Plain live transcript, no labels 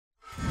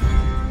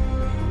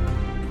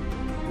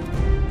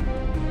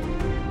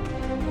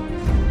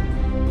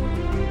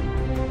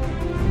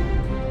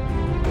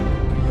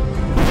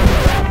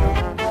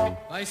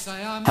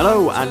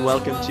Hello and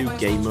welcome to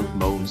Game of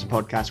Moans, a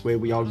podcast where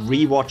we are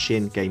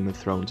rewatching Game of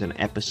Thrones an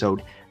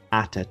episode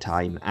at a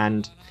time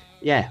and,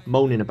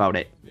 moaning about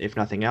it, if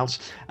nothing else.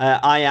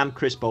 I am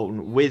Chris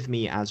Bolton. With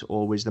me, as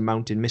always, the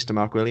Mountain, Mr.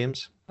 Mark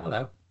Williams.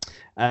 Hello.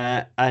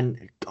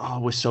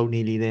 We're so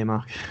nearly there,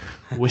 Mark.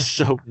 We're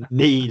so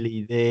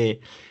nearly there.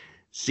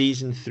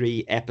 Season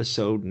 3,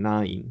 Episode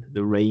 9,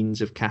 The Rains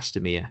of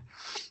Castamere.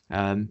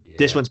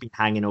 This one's been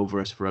hanging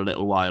over us for a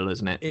little while,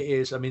 isn't it? It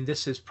is. I mean,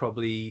 this is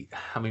probably...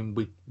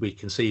 we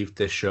conceived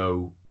this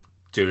show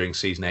during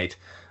Season 8,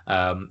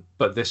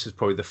 but this is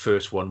probably the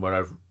first one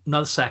where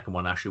not the second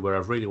one, actually, where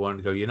I've really wanted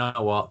to go, you know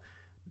what?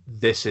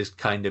 This is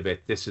kind of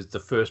it. This is the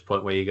first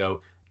point where you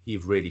go,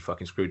 you've really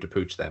fucking screwed the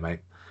pooch there, mate.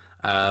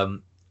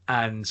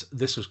 And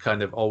this was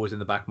kind of always in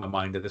the back of my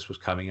mind that this was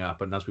coming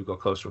up. And as we got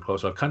closer and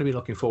closer, I've kind of been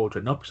looking forward to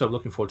it. Not because I'm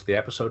looking forward to the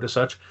episode as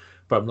such,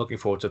 but I'm looking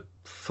forward to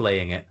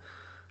flaying it.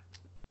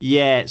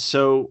 Yeah,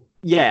 so,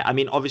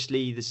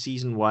 obviously the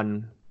season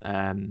 1,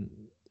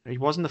 it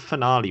wasn't the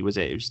finale, was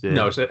it? It was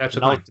the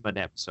penultimate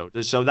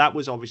episode. So that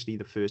was obviously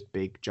the first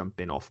big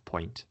jumping off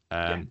point.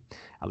 I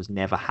was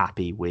never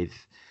happy with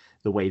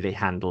the way they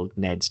handled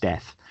Ned's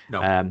death.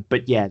 No.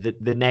 But yeah,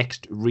 the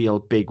next real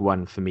big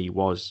one for me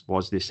was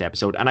this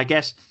episode. And I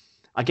guess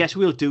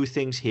we'll do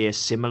things here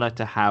similar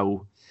to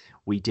how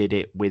we did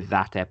it with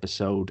that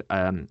episode.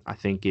 I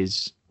think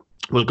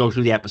we'll go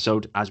through the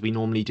episode as we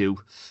normally do,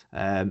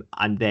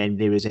 and then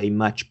there is a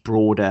much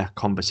broader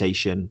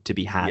conversation to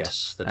be had.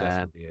 Yes, there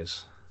definitely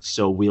is.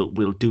 So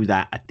we'll do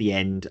that at the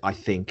end, I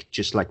think,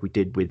 just like we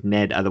did with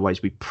Ned.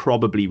 Otherwise, we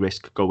probably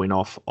risk going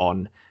off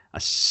on a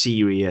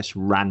serious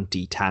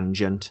ranty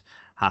tangent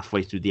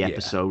halfway through the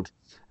episode.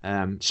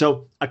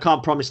 So I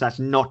can't promise that's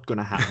not going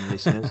to happen,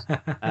 listeners.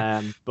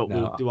 But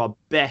we'll do our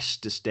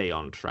best to stay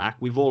on track.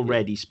 We've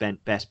already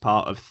spent best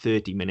part of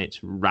 30 minutes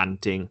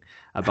ranting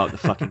about the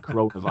fucking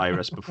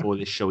coronavirus before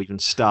this show even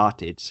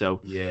started. So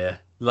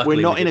luckily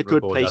we're not in a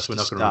good place We're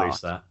to not going to release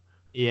that.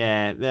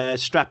 Yeah,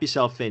 strap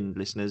yourself in,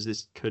 listeners.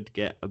 This could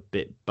get a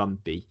bit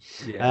bumpy.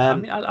 Yeah,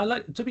 I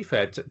like, to be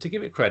fair, to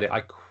give it credit,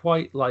 I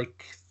quite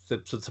like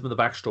some of the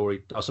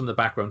backstory or some of the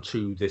background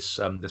to this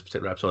this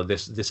particular episode,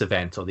 this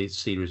event or these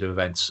series of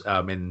events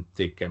in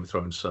the Game of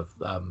Thrones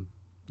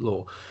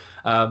lore.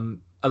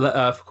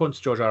 According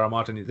to George R. R.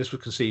 Martin, this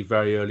was conceived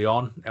very early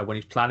on. When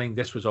he's planning,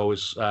 this was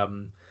always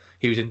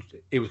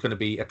it was going to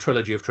be a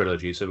trilogy of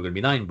trilogies. So it was going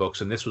to be 9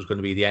 books, and this was going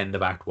to be the end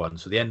of Act 1.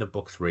 So the end of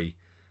Book 3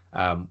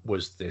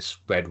 was this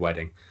Red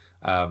Wedding.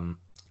 And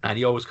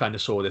he always kind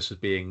of saw this as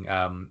being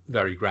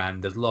very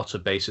grand. There's lots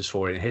of basis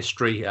for it in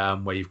history,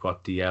 where you've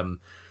got the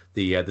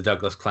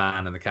Douglas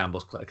clan and the Campbell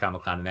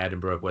clan in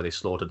Edinburgh, where they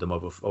slaughtered them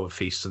over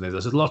feasts, and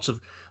there's lots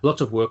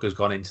of work has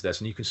gone into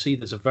this, and you can see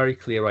there's a very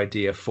clear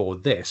idea for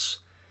this.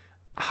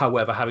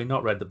 However, having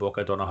not read the book,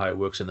 I don't know how it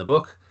works in the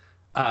book.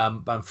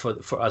 And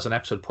for as an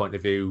episode point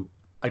of view,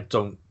 I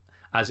don't.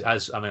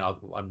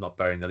 I'm not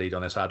bearing the lead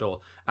on this at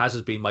all. As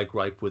has been my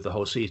gripe with the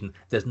whole season,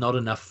 there's not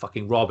enough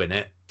fucking Robb in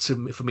it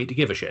for me to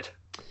give a shit.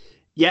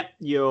 Yeah,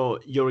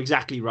 you're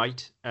exactly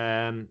right.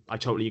 I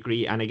totally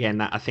agree. And again,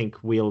 that I think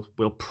we'll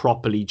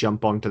properly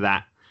jump onto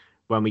that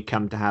when we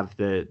come to have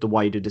the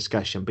wider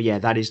discussion. But yeah,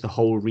 that is the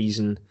whole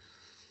reason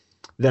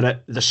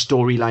that the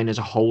storyline as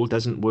a whole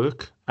doesn't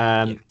work.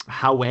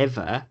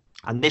 However,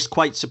 and this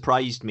quite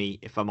surprised me,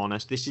 if I'm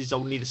honest. This is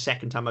only the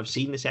second time I've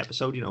seen this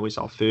episode. It's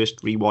our first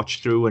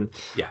rewatch through, and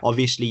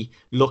obviously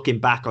looking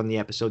back on the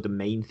episode, the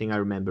main thing I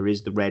remember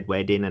is the Red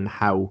Wedding and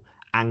how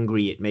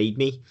angry it made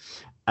me.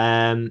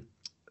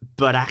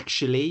 But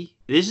actually,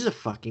 this is a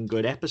fucking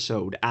good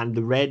episode, and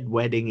the Red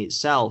Wedding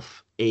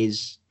itself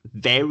is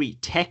very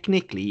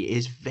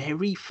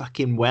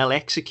fucking well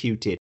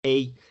executed.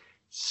 A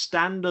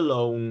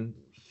standalone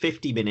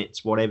 50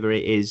 minutes, whatever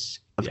it is,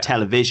 of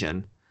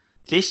television.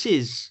 This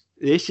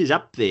is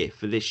up there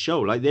for this show.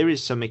 Like, there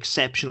is some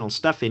exceptional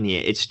stuff in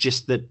here. It's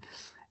just that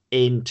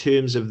in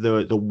terms of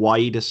the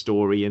wider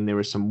story, and there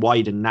are some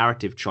wider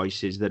narrative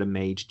choices that are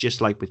made,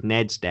 just like with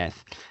Ned's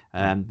death,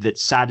 that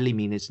sadly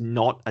mean it's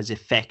not as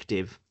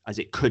effective as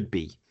it could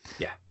be.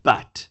 Yeah.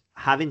 But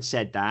having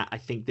said that, I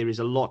think there is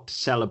a lot to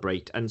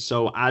celebrate. And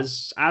so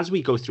as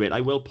we go through it,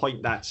 I will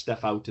point that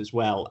stuff out as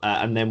well.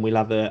 And then we'll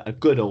have a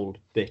good old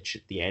bitch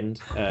at the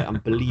end.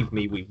 And believe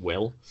me, we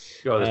will.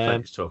 Sure, there's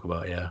plenty to talk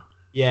about, yeah.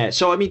 Yeah,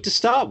 so to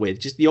start with,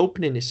 just the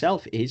opening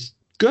itself is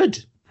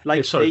good.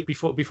 Like,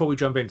 before we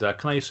jump into that,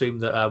 can I assume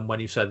that when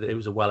you said that it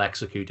was a well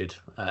executed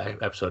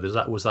episode,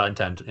 was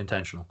that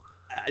intentional?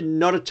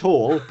 Not at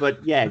all,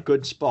 but yeah,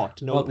 good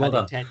spot. No pun well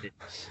intended.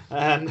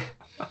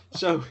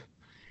 So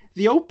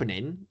the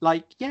opening,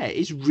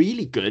 is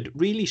really good,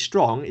 really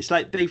strong. It's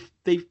like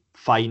they've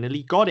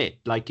finally got it.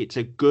 Like, it's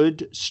a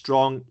good,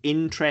 strong,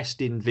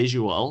 interesting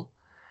visual.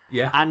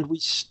 Yeah. And we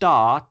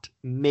start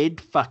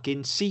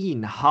mid-fucking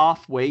scene,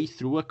 halfway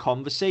through a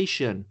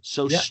conversation.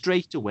 So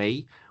straight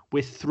away,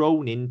 we're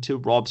thrown into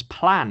Robb's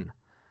plan.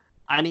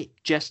 And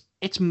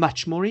it's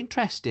much more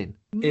interesting.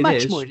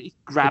 It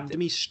grabbed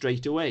me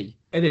straight away.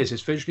 It is.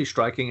 It's visually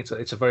striking. It's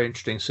a very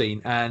interesting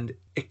scene. And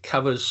it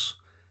covers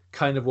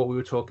kind of what we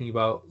were talking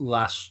about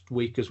last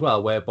week as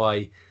well,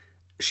 whereby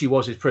she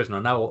was his prisoner.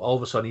 Now all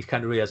of a sudden he's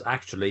kind of realized,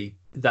 actually,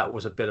 that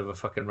was a bit of a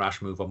fucking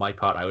rash move on my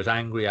part. I was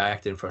angry. I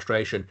acted in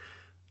frustration.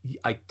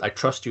 I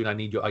trust you,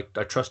 and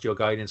I trust your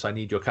guidance. I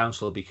need your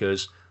counsel,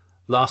 because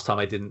last time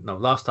I didn't know.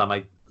 Last time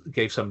I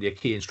gave somebody a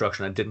key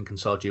instruction and didn't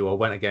consult you, or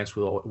went against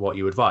what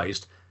you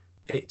advised.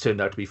 It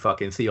turned out to be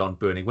fucking Theon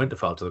burning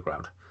Winterfell to the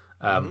ground.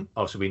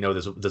 Obviously, we know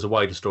there's a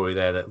wider story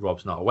there that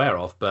Robb's not aware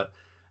of, but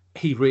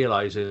he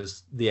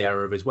realizes the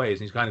error of his ways,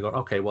 and he's kind of gone,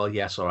 okay, well,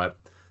 yes, all right,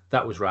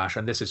 that was rash,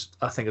 and this is,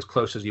 I think, as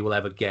close as you will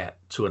ever get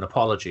to an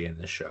apology in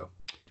this show.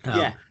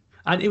 Yeah.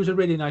 And it was a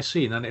really nice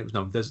scene, and it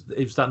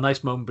was that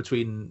nice moment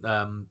between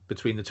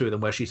the two of them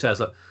where she says,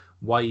 "Look,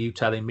 why are you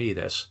telling me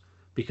this?"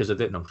 Because I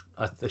didn't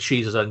know.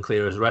 She's as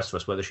unclear as the rest of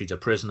us whether she's a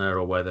prisoner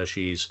or whether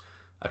she's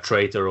a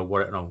traitor, or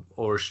what,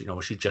 or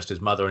she's just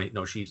his mother,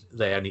 and she's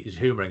there and he's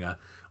humouring her,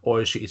 or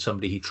is she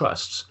somebody he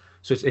trusts?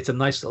 So it's a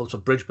nice little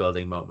sort of bridge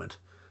building moment.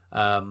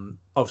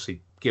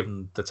 Obviously,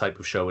 given the type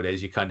of show it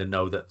is, you kind of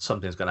know that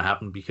something's going to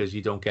happen, because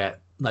you don't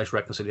get nice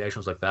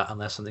reconciliations like that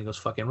unless something goes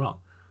fucking wrong.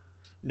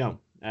 No.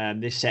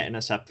 They're setting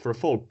us up for a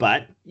fall,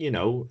 but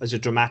as a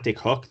dramatic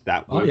hook,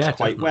 that works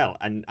quite definitely well.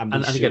 And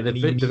again,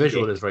 the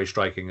visual is very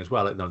striking as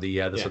well.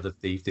 The sort of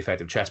the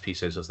defective chess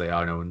pieces as they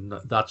are, and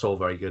that's all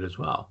very good as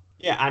well.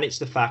 Yeah, and it's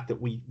the fact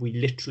that we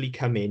literally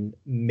come in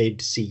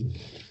mid-scene,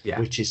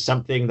 which is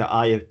something that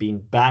I have been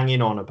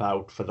banging on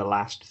about for the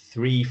last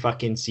 3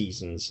 fucking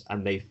seasons,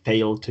 and they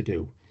failed to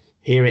do.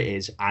 Here it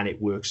is, and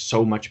it works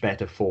so much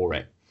better for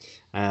it.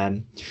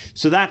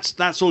 So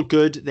that's all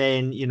good.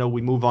 Then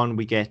we move on.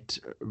 We get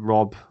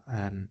Robb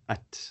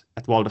at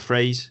Walder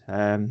Frey's.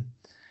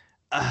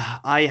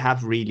 I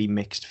have really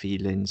mixed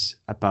feelings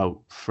about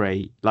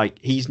Frey. Like,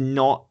 he's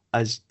not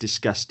as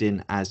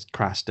disgusting as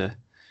Craster,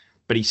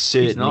 but he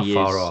certainly he's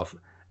not far off.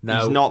 No,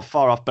 he's not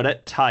far off. But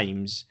at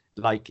times,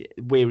 like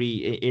where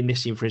he in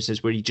this scene, for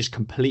instance, where he just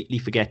completely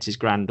forgets his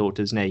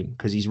granddaughter's name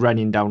because he's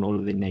running down all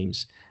of the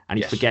names. And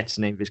he forgets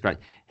the name of his grand.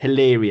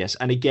 Hilarious.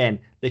 And again,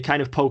 they're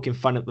kind of poking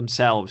fun at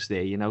themselves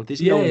there.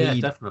 There's no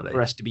need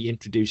for us to be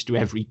introduced to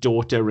every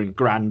daughter and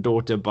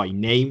granddaughter by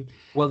name.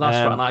 Well, that's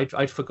right. And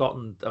I'd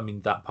forgotten,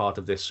 that part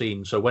of this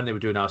scene. So when they were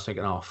doing that, I was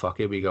thinking, oh, fuck,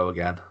 here we go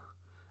again.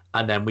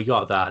 And then we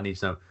got that, and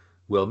he's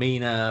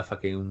Wilmina,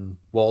 fucking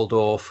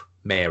Waldorf,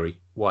 Mary,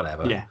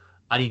 whatever. Yeah.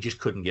 And he just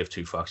couldn't give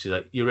 2 fucks. He's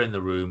like, you're in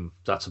the room.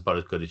 That's about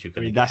as good as you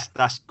can get.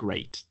 That's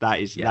great. That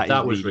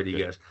was really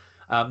good.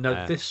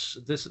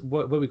 This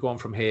where we go on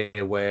from here,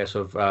 where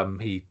sort of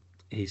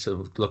he's sort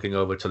of looking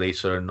over to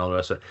Lisa and all the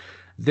rest of it.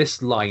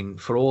 This line,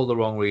 for all the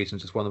wrong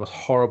reasons, is one of the most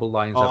horrible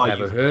lines I've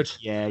ever heard.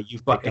 Yeah,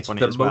 you've but picked up on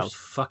it as well. It's the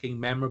most fucking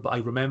memorable. I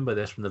remember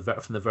this from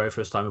the very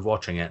first time of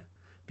watching it,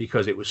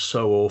 because it was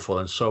so awful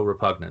and so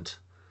repugnant.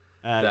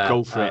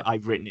 Go for it.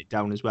 I've written it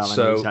down as well.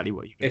 So I know exactly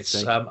what you're going to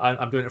say.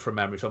 I'm doing it from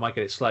memory, so I might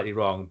get it slightly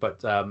wrong,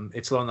 but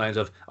it's along the lines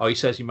of, oh, he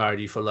says he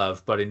married you for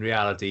love, but in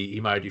reality, he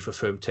married you for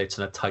firm tits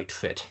and a tight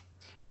fit.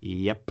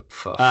 Yep.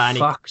 For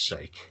fuck's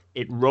sake.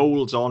 It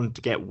rolls on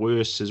to get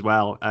worse as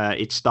well.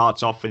 It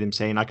starts off with him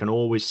saying, I can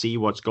always see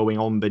what's going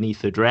on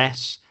beneath the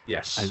dress.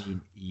 Yes. I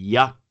mean,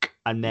 yuck.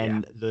 And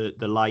then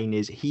the line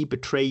is, he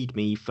betrayed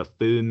me for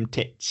firm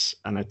tits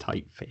and a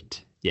tight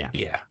fit. Yeah.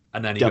 Yeah.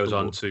 And then he goes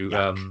on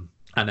to,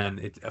 and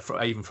then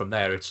even from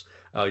there, it's,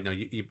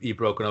 you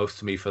broke an oath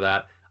to me for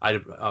that.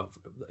 I'd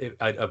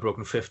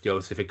broken 50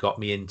 oaths if it got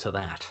me into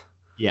that.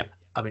 Yeah.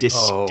 I mean,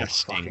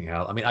 disgusting. Oh, fucking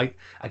hell. I mean, I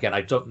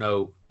don't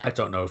know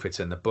if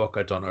it's in the book.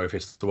 I don't know if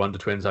it's the Wonder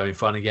Twins having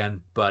fun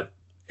again, but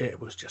it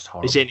was just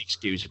horrible. It's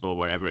inexcusable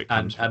wherever it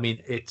comes from. I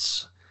mean,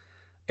 it's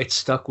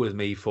stuck with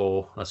me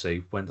for, let's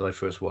see, when did I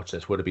first watch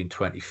this? Would have been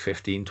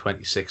 2015,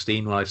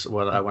 2016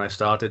 when I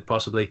started,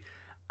 possibly.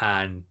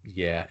 And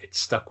yeah, it's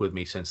stuck with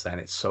me since then.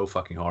 It's so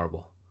fucking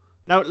horrible.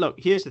 Now, look,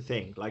 here's the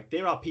thing. Like,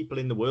 there are people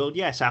in the world,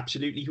 yes,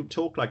 absolutely, who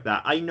talk like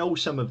that. I know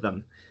some of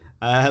them.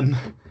 I wouldn't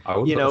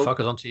put the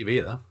fuckers on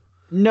TV, though.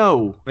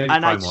 No, maybe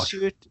and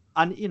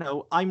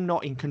I'm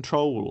not in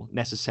control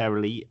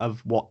necessarily of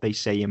what they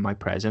say in my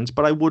presence,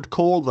 but I would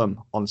call them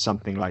on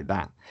something like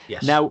that.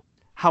 Yes. Now,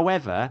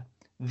 however,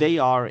 they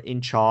are in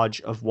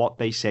charge of what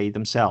they say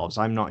themselves.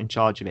 I'm not in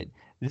charge of it.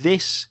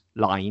 This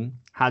line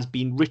has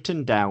been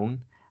written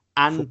down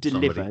and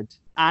delivered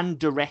and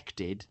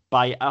directed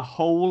by a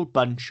whole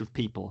bunch of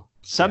people.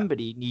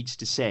 Somebody needs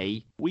to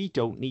say, we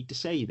don't need to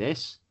say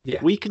this. Yeah.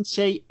 We can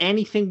say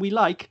anything we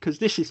like because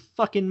this is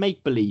fucking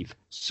make-believe.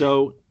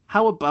 So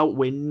how about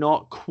we're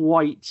not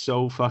quite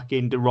so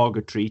fucking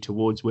derogatory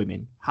towards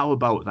women? How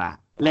about that?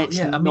 Let's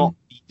not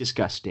be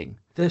disgusting.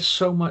 There's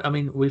so much. I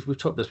mean, we've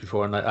talked this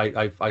before, and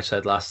I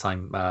said last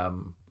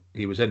time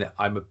he was in it,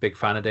 I'm a big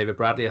fan of David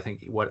Bradley. I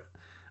think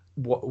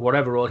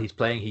whatever role he's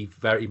playing, he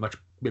very much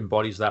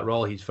embodies that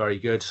role. He's very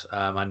good,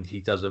 and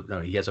he has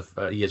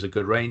a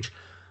good range.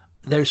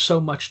 There's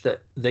so much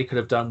that they could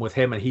have done with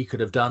him, and he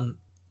could have done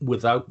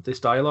without this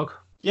dialogue.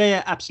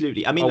 Yeah,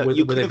 absolutely. I mean,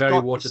 with a very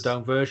watered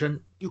down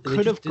version. You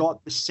could have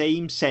got the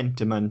same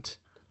sentiment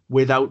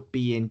without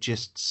being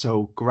just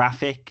so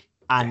graphic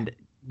and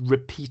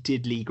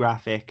repeatedly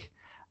graphic.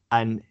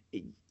 And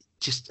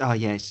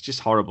it's just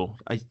horrible.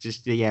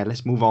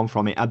 Let's move on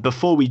from it.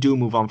 Before we do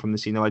move on from the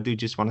scene, though, I do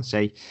just want to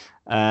say,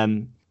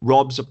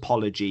 Robb's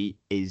apology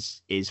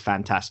is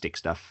fantastic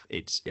stuff.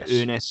 It's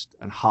earnest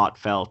and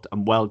heartfelt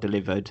and well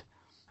delivered.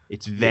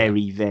 It's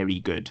very, very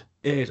good.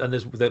 It is, and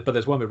there's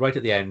one bit right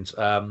at the end,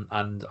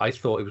 and I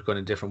thought it was going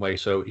in a different way.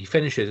 So he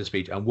finishes his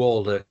speech, and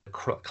Walder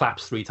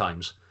claps 3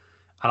 times,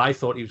 and I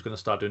thought he was going to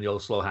start doing the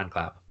old slow hand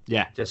clap.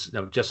 Yeah, just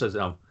as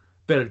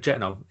bit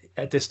of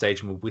at this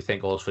stage we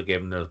think all's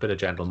forgiven. There's a bit of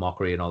gentle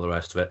mockery and all the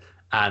rest of it,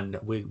 and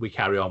we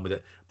carry on with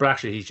it. But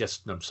actually, he's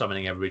just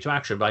summoning everybody to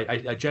action. But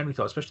I generally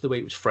thought, especially the way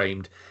it was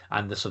framed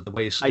and the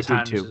way his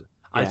hands, too.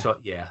 I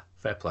thought,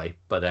 fair play.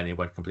 But then it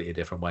went completely a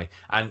different way,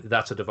 and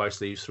that's a device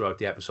they use throughout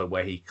the episode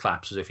where he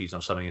claps as if he's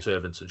not summoning his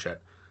servants and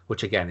shit,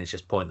 which again is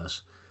just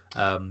pointless.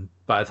 But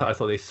I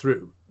thought they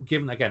threw,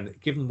 given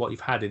what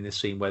you've had in this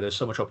scene where there's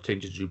so much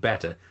opportunity to do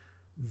better,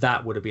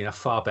 that would have been a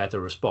far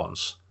better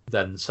response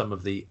than some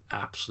of the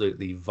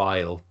absolutely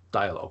vile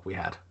dialogue we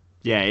had.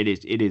 Yeah, it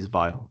is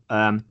vile.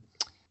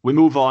 We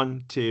move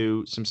on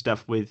to some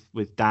stuff with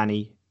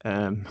Dany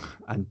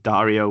and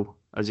Dario.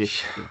 As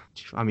if,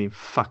 I mean,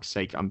 fuck's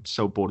sake, I'm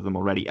so bored of them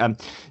already.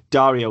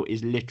 Dario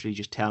is literally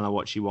just telling her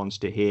what she wants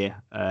to hear,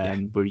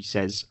 where he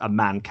says a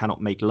man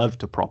cannot make love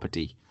to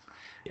property.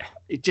 Yeah,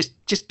 it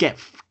just get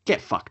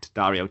fucked,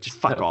 Dario. Just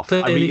fuck off.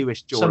 I really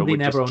wish Jorah would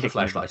just kick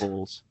him in the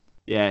balls.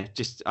 Yeah,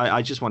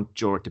 I just want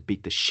Jorah to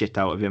beat the shit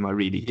out of him. I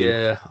really do.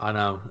 Yeah, I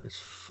know, it's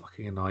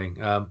fucking annoying.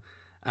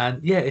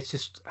 And yeah, it's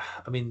just,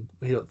 I mean,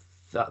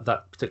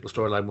 that particular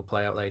storyline will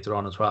play out later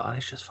on as well, and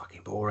it's just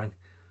fucking boring.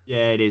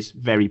 Yeah, it is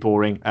very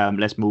boring.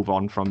 Let's move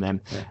on from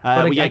them. Yeah.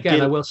 But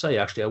again, I will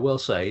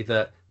say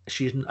that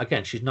she's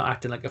not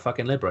acting like a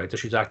fucking liberator.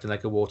 She's acting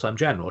like a wartime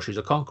general. She's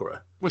a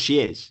conqueror. Well, she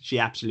is. She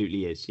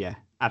absolutely is. Yeah,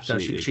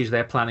 absolutely. So she's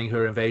there planning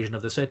her invasion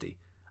of the city.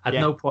 At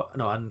no point,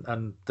 no,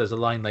 and there's a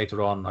line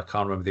later on. I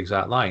can't remember the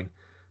exact line.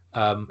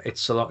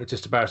 It's a lot. It's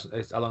just about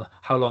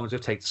how long does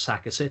it take to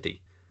sack a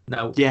city?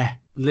 Now,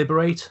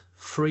 liberate,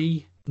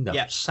 free, no,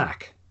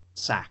 sack.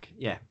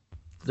 Yeah.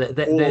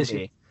 There's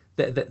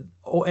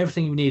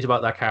everything you need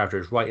about that character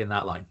is right in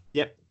that line.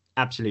 Yep,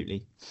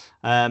 absolutely.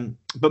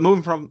 But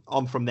moving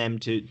on from them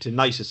to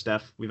nicer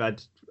stuff, we've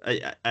had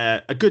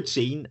a good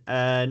scene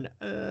and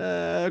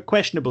a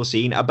questionable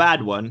scene, a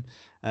bad one,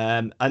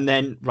 and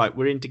then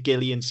we're into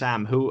Gilly and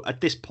Sam, who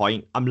at this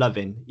point I'm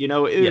loving.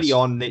 Early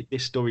on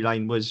this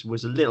storyline was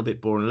a little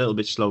bit boring, a little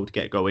bit slow to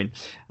get going,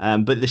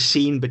 but the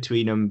scene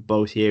between them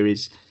both here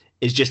is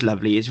just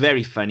lovely. It's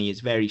very funny. It's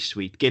very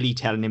sweet. Gilly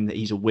telling him that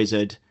he's a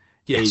wizard.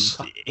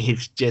 Yes,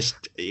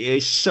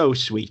 it's so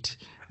sweet.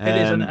 It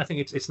is, and I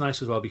think it's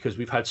nice as well because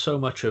we've had so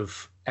much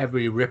of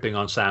everybody ripping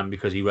on Sam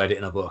because he read it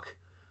in a book.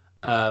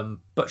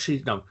 But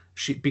she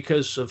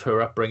because of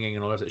her upbringing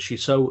and all that,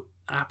 she's so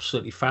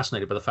absolutely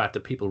fascinated by the fact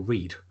that people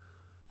read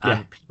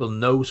and people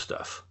know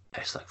stuff.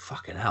 It's like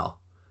fucking hell.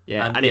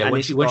 Yeah, and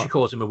when she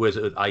calls him a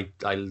wizard, I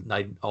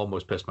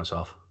almost pissed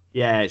myself.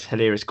 Yeah, it's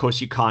hilarious. Of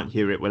course, you can't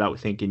hear it without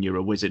thinking you're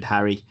a wizard,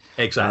 Harry.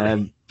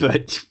 Exactly.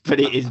 But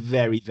it is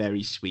very,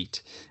 very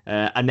sweet.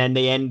 And then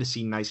they end the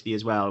scene nicely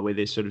as well, where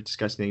they're sort of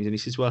discussing things. And he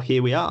says, "Well,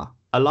 here we are,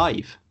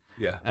 alive."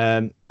 Yeah.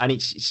 And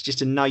it's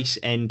just a nice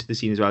end to the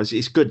scene as well.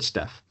 It's good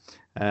stuff.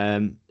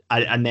 And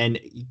then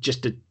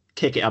just to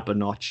kick it up a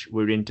notch,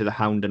 we're into the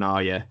Hound and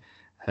Arya,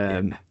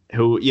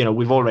 who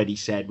we've already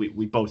said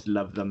we both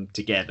love them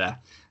together.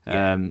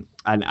 And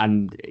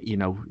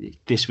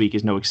this week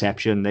is no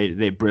exception.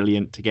 They're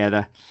brilliant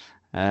together.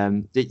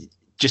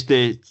 Just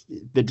the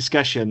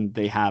discussion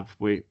they have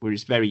where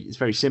it's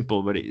very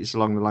simple, but it's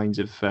along the lines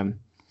of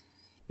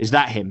is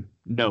that him?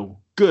 No.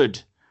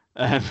 Good.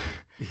 And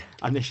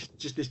there's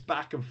just this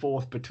back and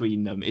forth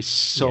between them is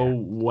so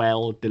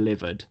well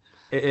delivered.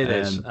 It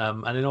is.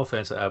 And in all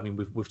fairness, I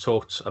mean we've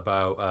talked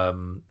about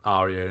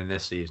Arya in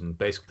this season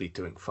basically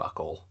doing fuck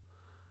all.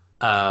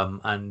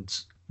 And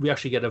we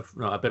actually get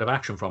a bit of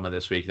action from her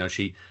this week.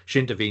 She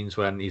intervenes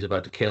when he's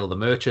about to kill the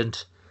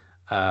merchant,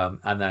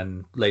 and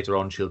then later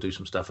on she'll do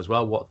some stuff as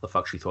well. What the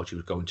fuck she thought she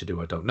was going to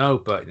do, I don't know.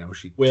 But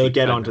we'll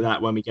get onto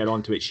that when we get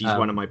onto it. She's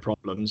one of my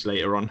problems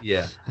later on.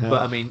 Yeah,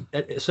 but I mean,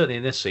 certainly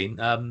in this scene,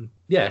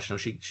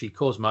 she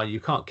calls him out. You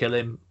can't kill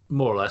him,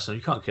 more or less, and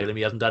you can't kill him.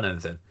 He hasn't done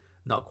anything.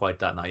 Not quite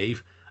that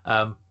naive.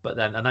 But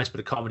then a nice bit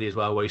of comedy as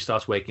well, where he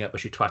starts waking up,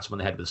 but she twats him on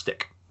the head with a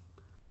stick.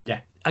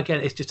 Yeah.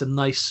 Again, it's just a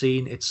nice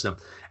scene. It's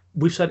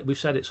we've said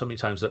it so many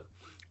times that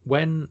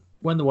when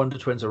the Wonder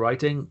Twins are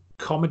writing,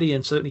 comedy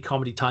and certainly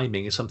comedy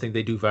timing is something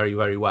they do very,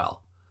 very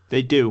well.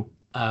 They do.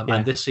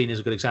 And this scene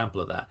is a good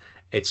example of that.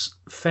 It's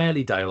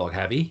fairly dialogue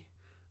heavy,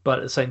 but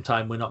at the same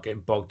time, we're not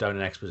getting bogged down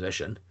in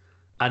exposition.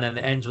 And then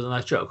it ends with a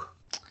nice joke.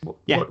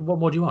 What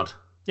more do you want?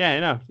 Yeah,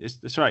 no,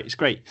 that's right. It's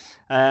great.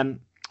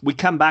 We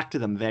come back to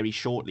them very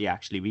shortly,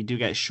 actually. We do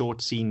get a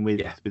short scene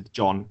with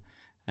Jon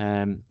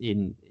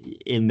in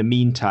the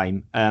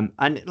meantime.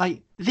 And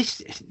like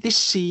this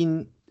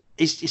scene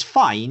is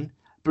fine,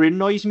 but it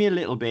annoys me a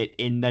little bit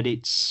in that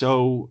it's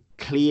so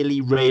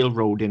clearly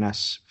railroading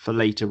us for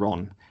later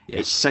on. Yes.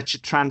 It's such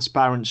a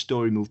transparent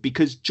story move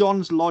because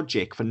Jon's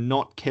logic for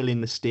not killing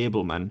the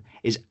stableman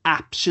is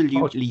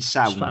absolutely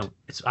sound.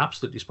 It's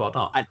absolutely spot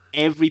on. And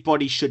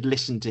everybody should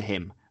listen to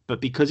him. But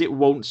because it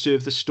won't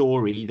serve the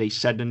story, they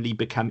suddenly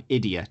become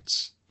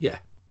idiots. Yeah.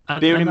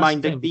 Bear in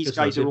mind that these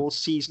guys are all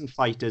seasoned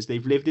fighters.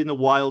 They've lived in the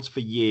wilds for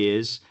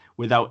years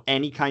without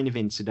any kind of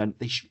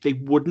incident. They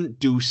wouldn't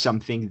do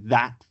something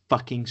that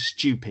fucking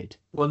stupid.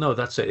 Well, no,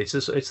 that's it.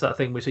 It's that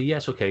thing we say,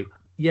 yes, okay,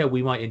 yeah,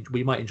 we might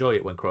enjoy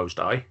it when crows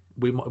die.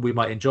 We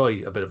might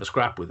enjoy a bit of a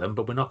scrap with them,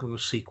 but we're not going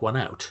to seek one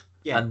out.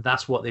 Yeah. And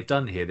that's what they've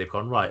done here. They've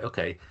gone, right,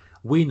 okay,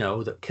 we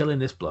know that killing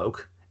this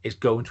bloke is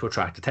going to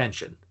attract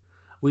attention.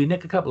 We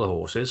nick a couple of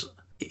horses.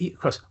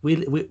 Because we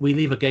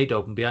leave a gate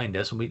open behind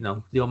us, and we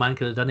know the old man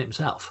could have done it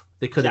himself.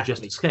 They could have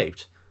just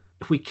escaped.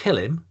 If we kill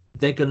him,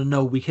 they're going to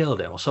know we killed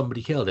him or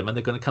somebody killed him, and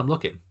they're going to come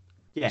looking.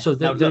 Yeah. So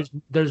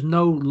there's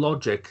no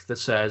logic that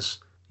says,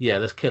 yeah,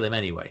 let's kill him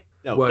anyway.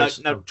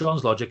 Whereas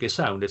Jon's logic is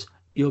sound. It's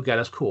you'll get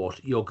us caught.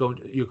 You're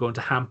going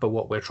to hamper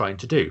what we're trying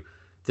to do.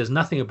 There's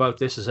nothing about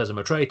this that says I'm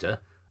a traitor,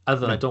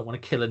 other than I don't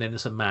want to kill an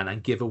innocent man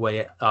and give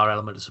away our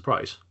element of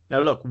surprise.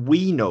 Now look,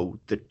 we know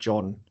that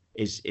Jon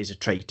is a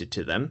traitor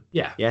to them.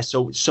 Yeah.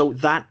 So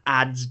that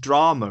adds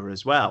drama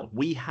as well.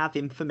 We have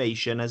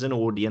information as an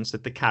audience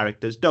that the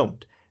characters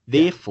don't.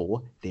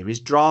 Therefore, there is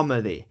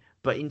drama there.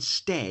 But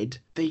instead,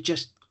 they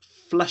just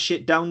flush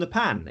it down the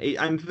pan.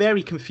 I'm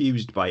very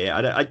confused by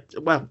it.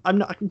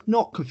 I'm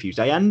not confused.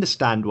 I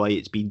understand why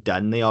it's been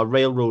done. They are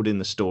railroading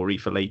the story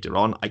for later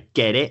on. I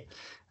get it.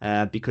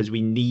 Because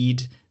we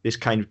need this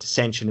kind of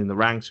dissension in the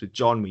ranks with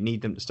Jon. We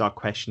need them to start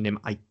questioning him.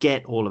 I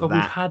get all of that. But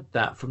we've had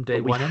that from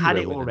day one. We've had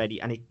it already,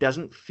 and it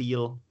doesn't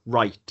feel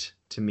right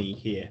to me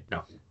here.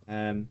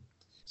 No.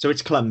 So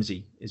it's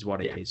clumsy, is what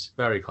it is.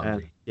 Very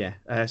clumsy.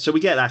 So we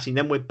get that scene.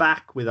 Then we're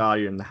back with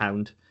Arya and the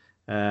Hound.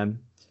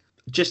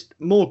 Just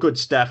more good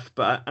stuff,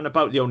 and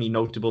about the only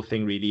notable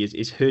thing really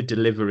is her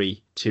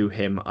delivery to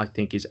him. I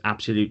think is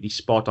absolutely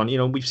spot on. You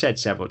know, we've said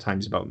several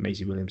times about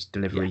Maisie Williams'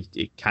 delivery.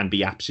 Yeah. It can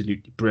be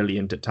absolutely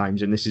brilliant at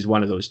times, and this is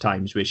one of those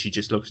times where she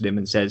just looks at him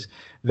and says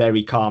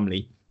very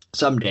calmly,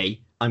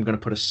 "Someday I'm going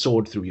to put a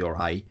sword through your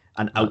eye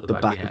and out the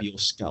back of your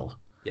skull."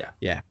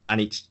 Yeah, and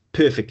it's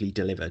perfectly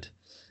delivered.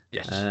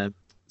 Yes.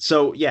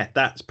 So yeah,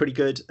 that's pretty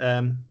good.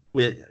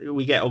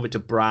 We get over to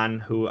Bran,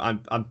 who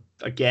I'm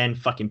again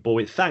fucking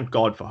bored. Thank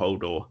God for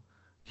Hodor,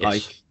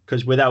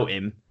 because without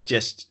him,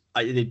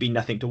 there'd be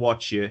nothing to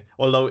watch here.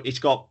 Although it's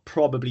got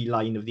probably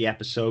line of the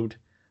episode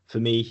for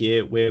me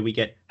here, where we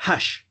get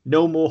hush,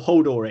 no more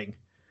Hodoring.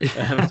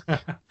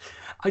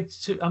 I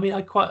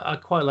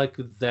quite like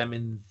them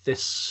in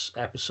this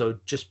episode.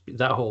 Just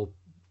that whole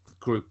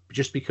group,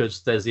 just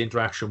because there's the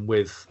interaction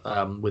with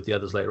the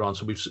others later on.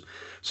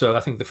 So I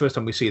think the first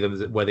time we see them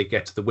is where they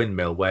get to the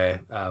windmill, where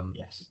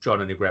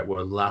Jon and Ygritte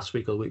were last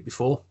week or the week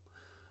before.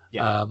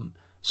 Yeah.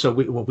 So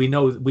we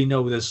know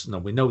this.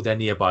 We know they're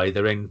nearby.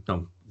 They're in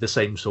the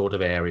same sort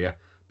of area,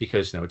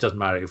 because it doesn't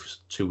matter if it was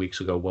 2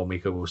 weeks ago, 1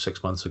 week ago, or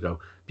 6 months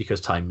ago,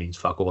 because time means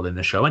fuck all in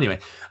the show anyway.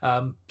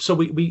 So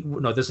we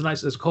there's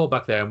a call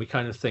back there, and we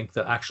kind of think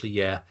that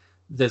actually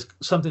there's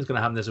something's going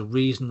to happen. There's a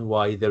reason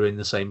why they're in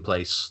the same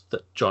place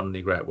that Jon and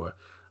Ygritte were.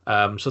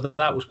 So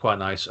that was quite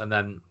nice. And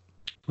then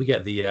we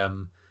get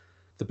the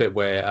bit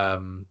where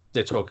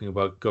they're talking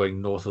about going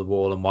north of the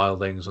wall and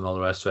wildlings and all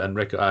the rest of it. And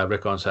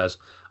Rickon says,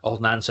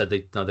 "Old Nan said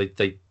they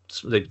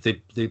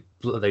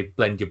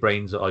blend your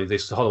brains, or they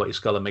hollow out your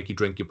skull and make you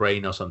drink your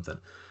brain or something."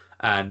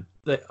 And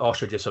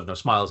Osha just sort of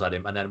smiles at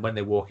him. And then when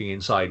they're walking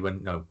inside,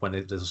 when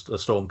there's a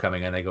storm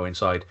coming and they go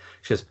inside,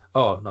 she says,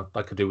 "Oh, no,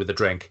 I could do with a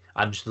drink."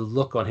 And just the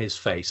look on his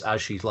face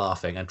as she's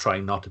laughing and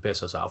trying not to piss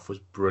herself was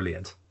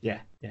brilliant. Yeah.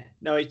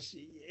 No, it's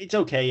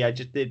okay.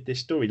 The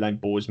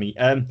storyline bores me.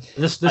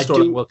 This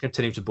story will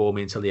continue to bore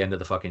me until the end of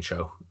the fucking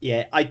show.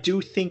 Yeah, I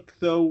do think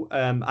though,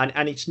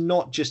 and it's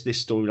not just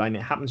this storyline.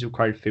 It happens with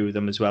quite a few of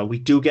them as well. We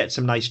do get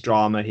some nice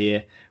drama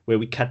here where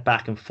we cut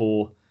back and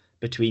forth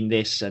between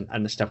this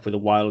and the stuff with the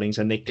wildlings,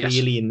 and they're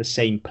clearly in the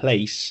same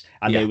place,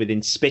 and they're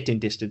within spitting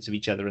distance of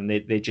each other, and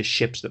they're just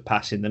ships that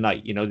pass in the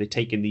night. They're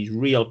taking these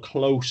real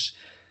close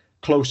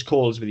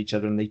calls with each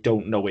other, and they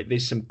don't know it.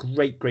 There's some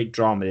great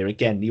drama there.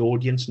 Again, the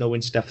audience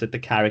knowing stuff that the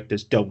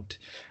characters don't.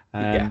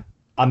 I'm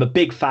a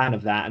big fan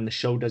of that, and the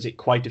show does it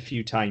quite a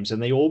few times,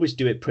 and they always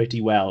do it pretty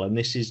well, and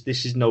this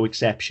is no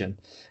exception.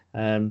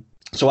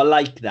 So I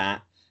like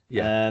that.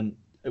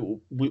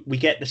 We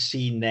get the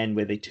scene then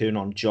where they turn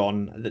on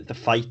Jon. The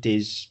fight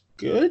is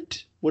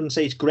good. Wouldn't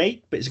say it's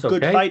great, but it's a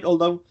good fight.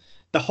 Although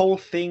the whole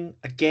thing,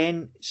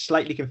 again,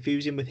 slightly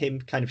confusing with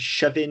him kind of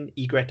shoving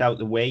Ygritte out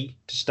the way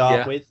to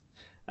start with.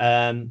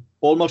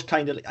 Almost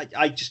kind of,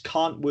 I just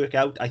can't work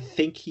out. I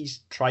think he's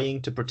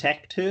trying to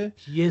protect her.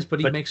 He is, but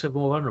he makes her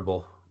more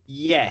vulnerable.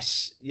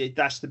 Yes,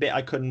 that's the bit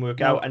I couldn't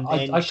work out. And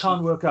then I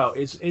can't work out.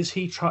 Does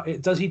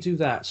he do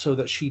that so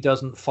that she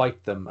doesn't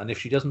fight them? And if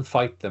she doesn't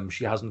fight them,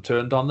 she hasn't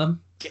turned on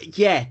them?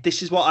 Yeah,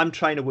 this is what I'm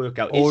trying to work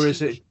out. Or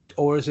is it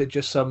Or is it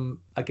just some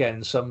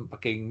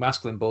fucking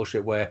masculine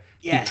bullshit where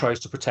he Yeah. tries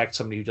to protect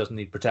somebody who doesn't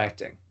need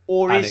protecting,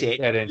 Or and is it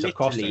it ends up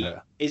costing literally?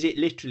 her? Is it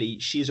literally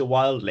she's a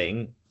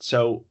wildling,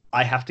 so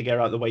I have to get her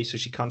out of the way so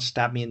she can't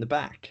stab me in the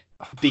back?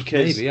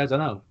 Because Maybe, I don't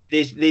know.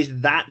 there's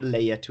that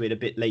layer to it a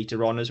bit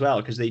later on as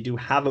well, because they do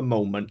have a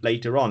moment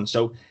later on.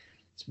 So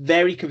it's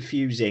very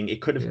confusing.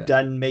 It could have Yeah,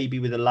 done maybe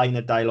with a line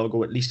of dialogue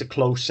or at least a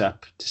close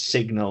up to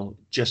signal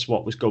just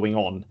what was going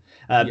on.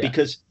 yeah.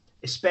 Because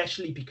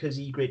especially because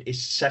Ygritte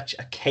is such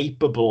a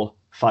capable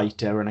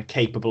fighter and a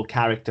capable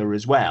character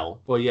as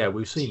well. Well, yeah,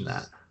 we've seen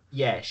that.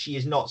 Yeah, she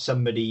is not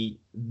somebody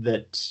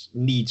that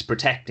needs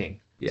protecting.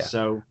 Yeah.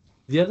 So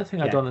The other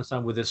thing I yeah, don't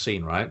understand with this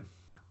scene, right?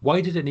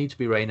 Why did it need to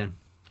be raining?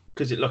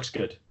 because it looks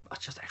good.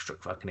 That's just extra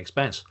fucking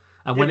expense.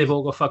 And There when they've is,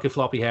 all got fucking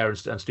floppy hair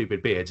and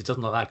stupid beards, it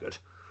doesn't look that good.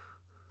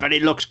 but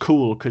it looks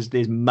cool because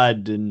there's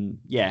mud and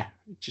yeah,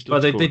 it just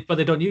But looks they, cool. but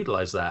they don't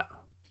utilize that.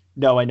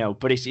 No, I know,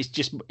 but it's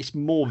just it's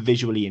more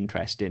visually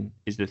interesting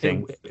is the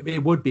thing.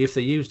 It would be if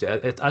they used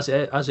it. As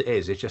it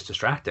is, it's just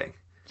distracting.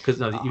 Because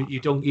no, you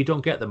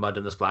don't get the mud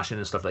and the splashing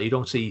and stuff like that. You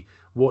don't see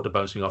water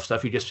bouncing off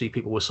stuff. You just see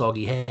people with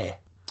soggy hair.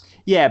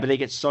 Yeah, but they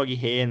get soggy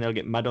hair and they'll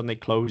get mud on their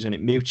clothes and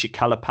it mutes your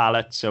color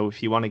palette. So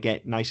if you want to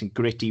get nice and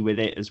gritty with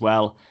it as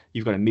well,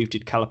 you've got a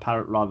muted color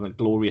palette rather than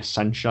glorious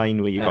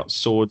sunshine where you've got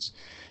swords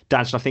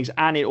dancing off things.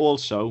 And it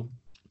also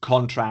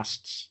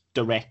contrasts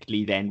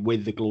directly then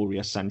with the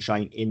glorious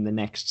sunshine in the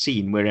next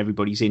scene where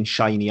everybody's in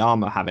shiny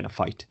armor having a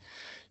fight.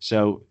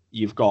 So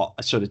you've got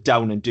a sort of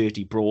down and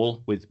dirty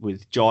brawl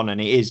with Jon, and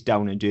it is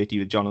down and dirty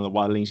with Jon and the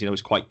Wildlings. You know,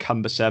 it's quite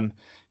cumbersome,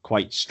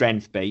 quite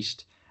strength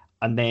based.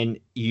 And then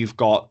you've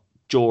got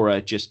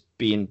Jorah just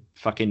being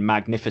fucking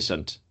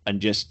magnificent and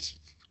just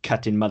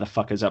cutting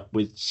motherfuckers up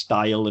with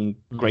style and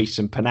grace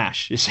and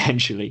panache,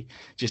 essentially.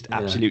 Just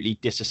absolutely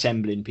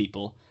disassembling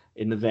people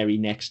in the very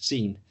next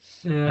scene.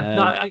 Yeah,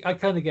 no, I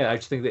kind of get it. I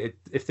just think that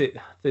if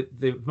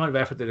the amount of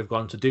effort that they've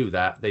gone to do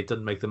that, they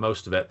didn't make the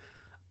most of it.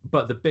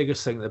 But the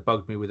biggest thing that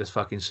bugged me with this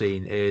fucking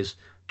scene is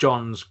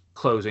John's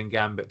closing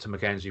gambit to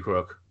Mackenzie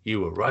Crook. You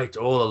were right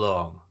all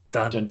along.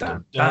 Dun, dun,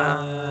 dun, dun.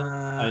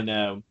 I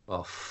know.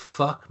 Well,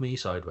 fuck me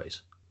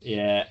sideways.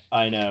 Yeah,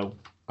 I know.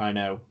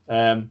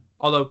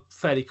 Although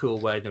fairly cool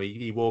where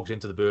he walks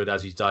into the bird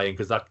as he's dying,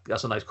 because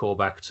that's a nice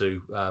callback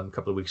to a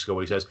couple of weeks ago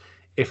where he says,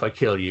 if I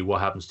kill you,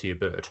 what happens to your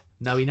bird?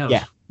 Now he knows.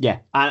 Yeah.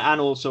 And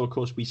also, of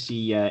course, we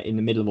see in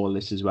the middle of all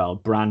this as well,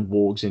 Bran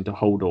walks into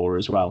Hodor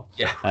as well.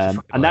 Yeah.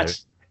 And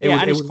that's...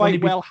 it's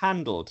quite well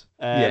handled.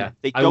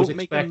 They don't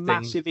make a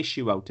massive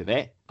issue out of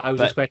it. I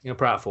was expecting a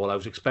pratfall. I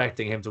was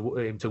expecting him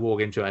to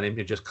walk into it and him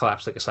to just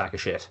collapse like a sack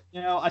of shit.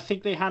 You know, I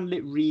think they handle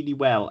it really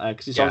well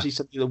because it's obviously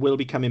something that will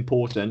become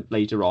important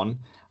later on.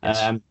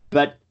 Yes.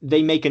 But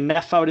they make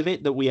enough out of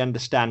it that we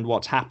understand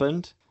what's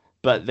happened,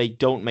 but they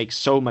don't make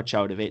so much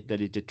out of it that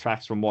it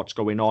detracts from what's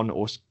going on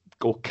or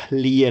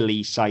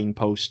clearly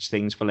signposts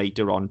things for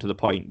later on to the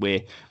point where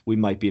we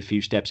might be a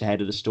few steps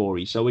ahead of the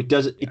story. So it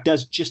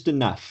does just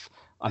enough,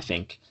 I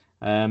think.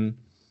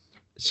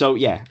 So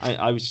yeah,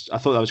 I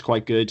thought that was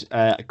quite good.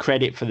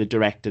 Credit for the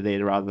director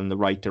there rather than the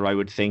writer, I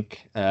would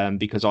think,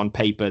 because on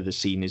paper the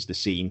scene is the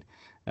scene.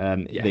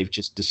 They've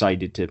just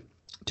decided to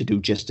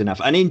do just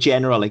enough. And in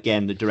general,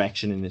 again, the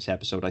direction in this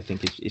episode I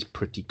think is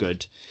pretty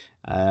good.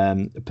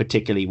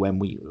 Particularly when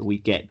we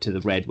get to the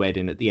Red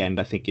Wedding at the end,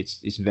 I think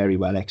it's very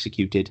well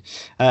executed.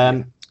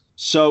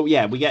 So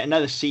yeah, we get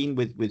another scene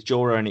with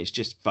Jorah, and it's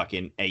just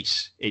fucking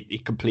ace.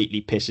 It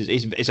completely pisses.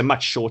 It's a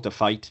much shorter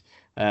fight.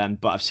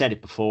 But I've said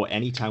it before,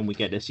 anytime we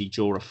get to see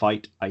Jorah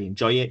fight, I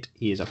enjoy it.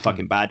 He is a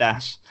fucking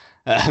badass.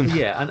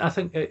 Yeah, and I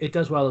think it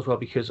does well as well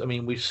because, I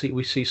mean, we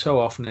see so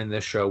often in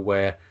this show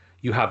where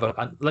you have,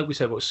 like we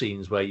said about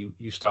scenes, where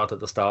you start at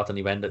the start and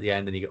you end at the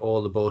end and you get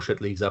all the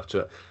bullshit leads up to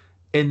it.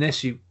 In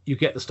this, you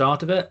get the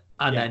start of it,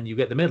 and then you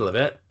get the middle of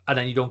it, and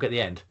then you don't get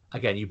the end.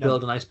 Again, you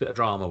build a nice bit of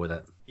drama with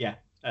it. Yeah.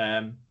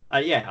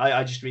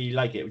 I just really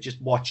like it.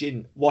 Just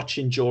watching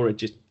Jorah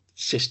just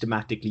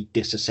systematically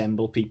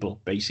disassemble people,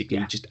 basically.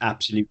 Just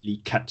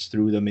absolutely cuts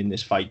through them in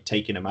this fight,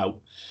 taking them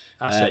out.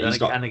 That's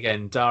it. And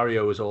again,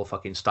 Dario is all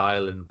fucking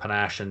style and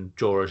panache, and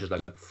Jorah's just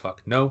like,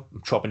 fuck, no,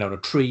 I'm chopping down a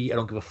tree, I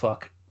don't give a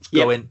fuck. It's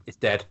going, it's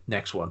dead,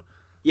 next one.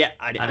 Yeah,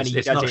 and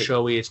it's not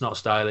showy, it's not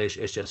stylish,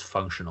 it's just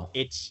functional.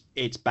 It's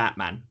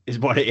Batman, is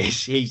what it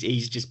is.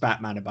 He's just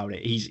Batman about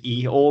it.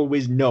 He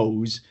always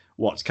knows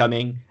what's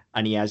coming,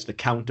 and he has the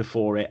counter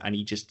for it, and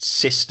he just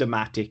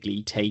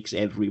systematically takes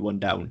everyone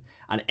down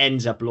and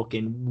ends up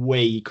looking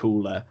way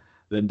cooler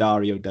than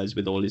Dario does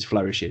with all his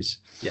flourishes.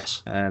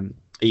 Yes.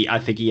 I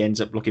think he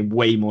ends up looking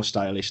way more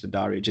stylish than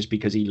Dario just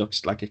because he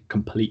looks like a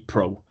complete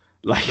pro.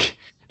 Like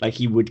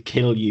he would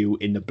kill you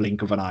in the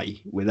blink of an eye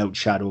without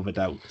shadow of a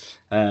doubt.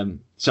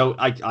 So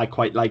I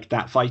quite like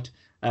that fight.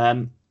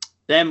 Then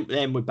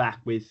we're back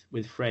with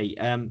Frey.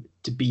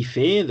 To be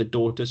fair, the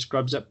daughter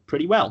scrubs up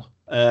pretty well.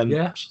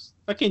 She's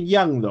fucking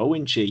young though,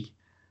 isn't she?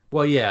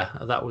 Well, yeah,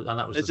 that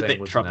was it's the a thing,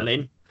 bit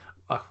troubling.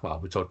 Well,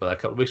 we talked about that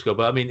a couple of weeks ago,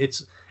 but I mean,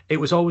 it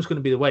was always going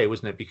to be the way,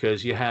 wasn't it?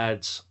 Because you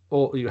had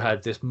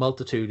this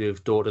multitude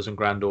of daughters and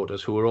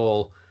granddaughters who were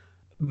all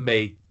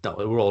they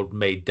were all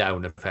made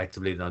down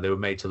effectively. No, they were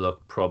made to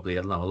look probably,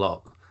 I don't know, a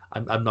lot.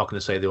 I'm not going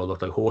to say they all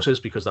looked like horses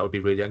because that would be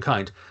really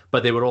unkind,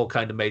 but they were all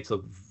kind of made to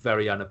look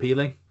very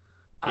unappealing.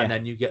 And Yeah.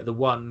 then you get the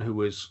one who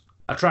was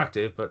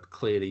attractive but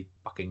clearly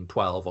fucking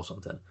 12 or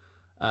something.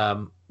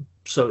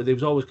 So it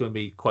was always going to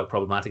be quite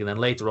problematic. And then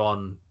later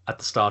on, at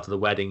the start of the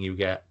wedding, you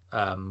get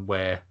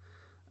where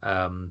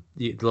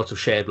lots of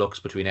shared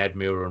looks between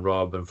Edmure and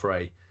Robb and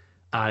Frey,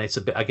 and it's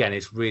a bit again,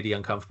 it's really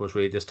uncomfortable, it's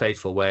really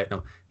distasteful. Where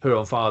her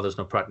own father's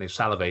not practically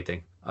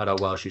salivating at how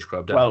well she's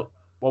scrubbed up.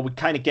 Well, we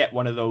kind of get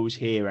one of those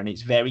here, and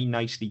it's very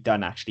nicely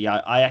done. Actually,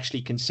 I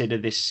actually consider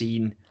this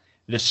scene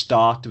the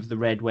start of the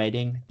Red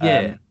Wedding.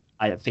 Yeah.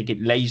 I think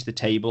it lays the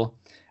table.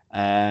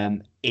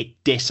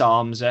 It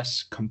disarms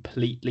us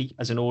completely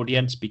as an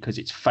audience because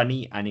it's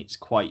funny and it's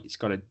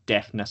got a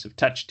deftness of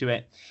touch to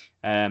it.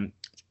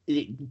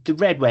 The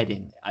Red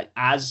Wedding,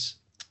 as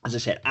I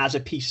said, as a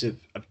piece of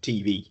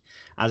TV,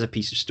 as a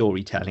piece of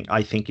storytelling,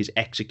 I think is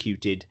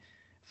executed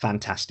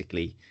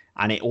fantastically.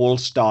 And it all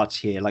starts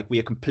here. Like, we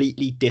are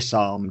completely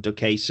disarmed.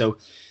 Okay, so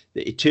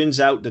it turns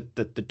out that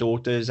the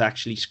daughter's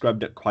actually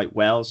scrubbed it quite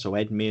well. So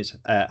Edmure's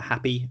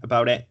happy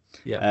about it.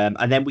 Yeah.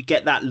 And then we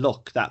get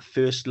that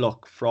first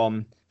look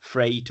from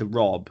Frey to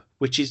Robb,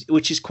 which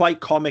is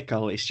quite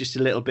comical. It's just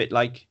a little bit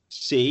like,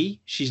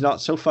 see, she's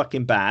not so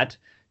fucking bad.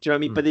 Do you know what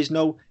I mean? But there's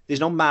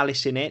no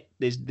malice in it.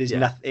 There's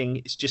nothing.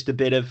 It's just a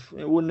bit of,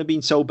 it wouldn't have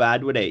been so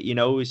bad, would it?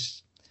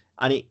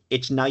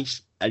 It's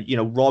nice.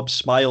 Robb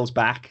smiles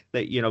back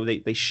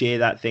that, they share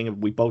that thing of,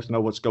 we both know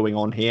what's going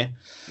on here.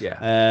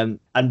 Yeah.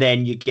 And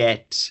then you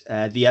get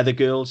the other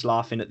girls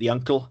laughing at the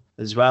uncle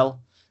as well.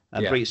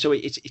 So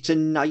it's a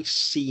nice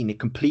scene. It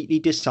completely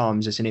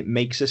disarms us and it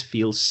makes us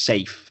feel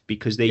safe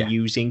because they're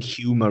using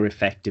humor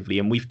effectively.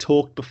 And we've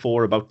talked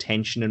before about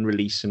tension and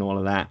release and all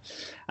of that.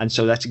 And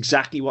so that's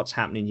exactly what's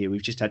happening here.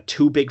 We've just had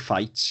two big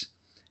fights.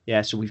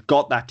 Yeah, so we've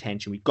got that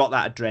tension, we've got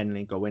that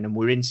adrenaline going, and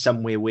we're in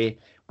somewhere where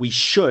we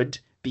should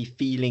be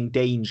feeling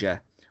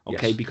danger.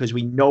 Okay, yes. Because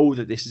we know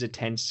that this is a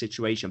tense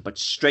situation, but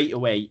straight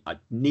away, I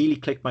nearly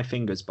clicked my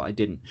fingers, but I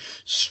didn't.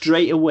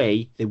 Straight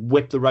away, they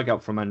whip the rug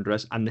out from under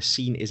us, and the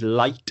scene is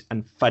light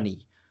and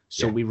funny.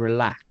 So we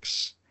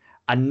relax.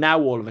 And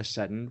now all of a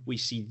sudden, we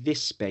see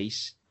this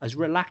space as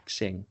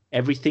relaxing.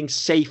 Everything's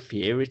safe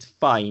here. It's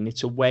fine.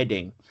 It's a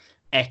wedding.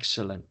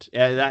 Excellent.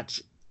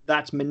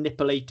 That's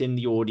manipulating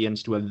the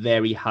audience to a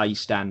very high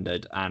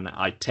standard, and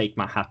I take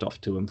my hat off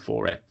to him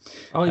for it.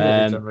 Oh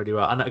yeah, they've done really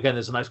well. And again,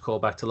 there's a nice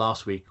callback to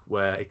last week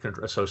where it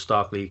so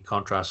starkly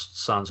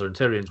contrasts Sansa and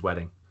Tyrion's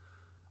wedding,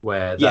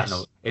 where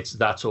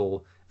that's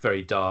all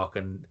very dark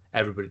and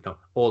everybody,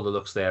 all the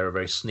looks there are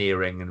very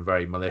sneering and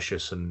very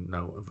malicious and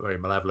very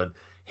malevolent.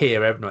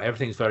 Here,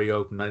 everything's very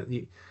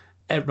open.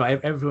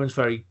 Everyone's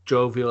very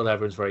jovial.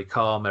 Everyone's very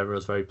calm.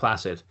 Everyone's very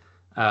placid.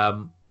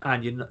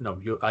 And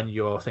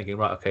you're thinking,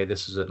 right, okay,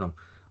 this is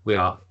we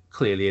are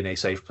clearly in a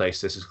safe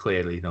place. This is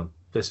clearly,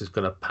 this is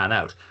going to pan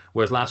out.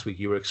 Whereas last week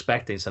you were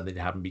expecting something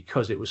to happen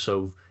because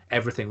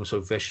everything was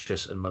so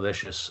vicious and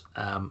malicious,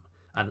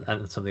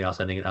 and something else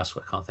ending in us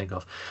I can't think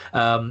of.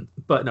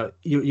 But no,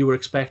 you were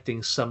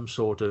expecting some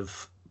sort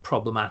of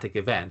problematic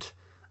event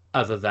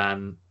other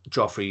than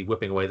Joffrey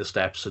whipping away the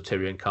steps so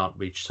Tyrion can't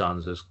reach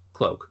Sansa's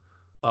cloak,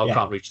 or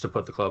can't reach to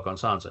put the cloak on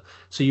Sansa.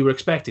 So you were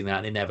expecting that,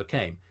 and it never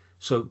came.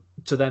 So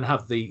to then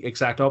have the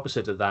exact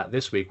opposite of that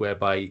this week,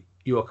 whereby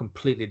you are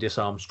completely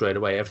disarmed straight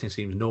away, everything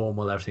seems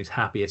normal, everything's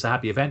happy. It's a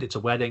happy event. It's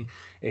a wedding.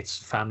 It's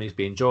families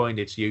being joined.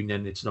 It's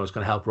union. It's going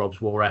to help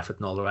Robb's war effort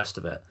and all the rest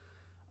of it.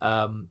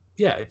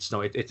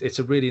 It's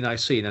a really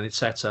nice scene, and it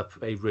sets up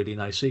a really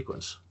nice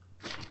sequence.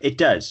 It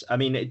does. I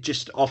mean,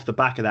 just off the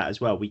back of that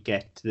as well, we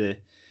get the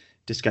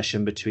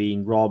discussion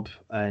between Robb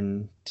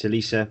and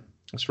Talisa.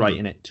 That's right,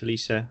 in it,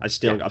 Talisa. I've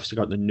still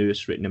got the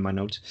nurse written in my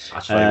notes.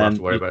 That's why you don't have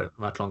to worry about it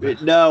much longer.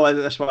 No,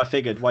 that's what I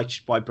figured. Why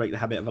break the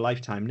habit of a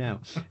lifetime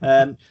now?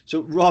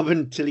 So Robb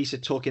and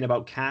Talisa talking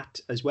about Cat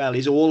as well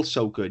is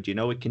also good.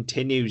 It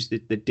continues the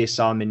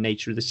disarming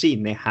nature of the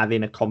scene. They're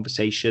having a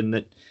conversation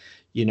that,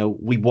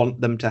 we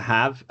want them to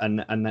have, and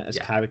that as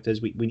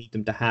characters we need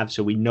them to have,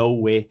 so we know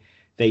where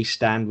they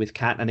stand with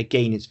Cat. And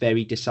again, it's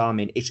very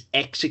disarming. It's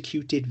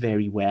executed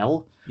very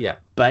well. Yeah.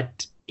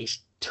 But it's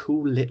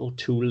too little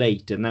too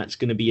late, and that's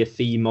going to be a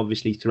theme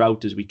obviously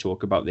throughout as we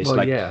talk about this.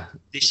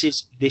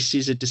 This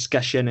is a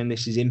discussion, and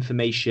this is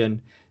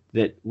information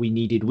that we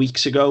needed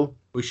weeks ago.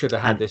 We should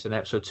have had this in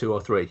episode 2 or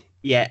 3.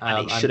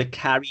 And it should have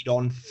carried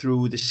on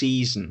through the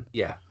season.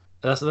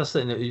 That's the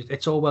thing.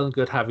 It's all well and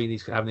good having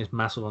these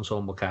massive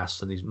ensemble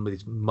casts and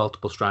these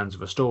multiple strands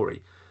of a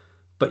story,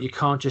 but you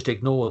can't just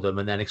ignore them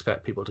and then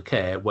expect people to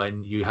care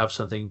when you have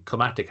something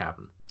climactic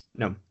happen.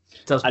 No,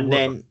 it doesn't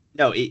work.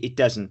 It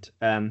doesn't.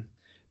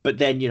 But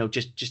then,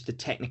 just the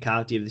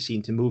technicality of the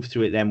scene to move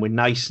through it, then we're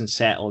nice and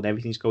settled,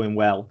 everything's going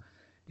well.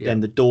 Yeah. Then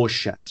the door's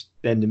shut,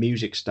 then the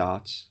music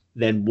starts,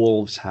 then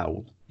wolves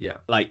howl. Yeah.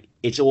 Like,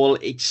 it's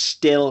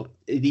still,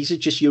 these are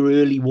just your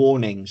early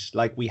warnings.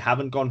 Like, we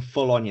haven't gone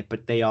full on yet,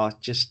 but they are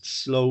just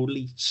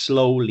slowly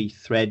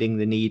threading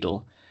the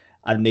needle.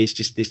 and there's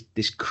just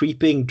this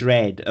creeping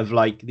dread of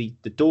like the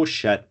door's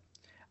shut,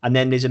 and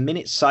then there's a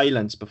minute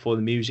silence before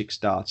the music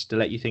starts to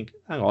let you think,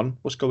 hang on,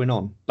 what's going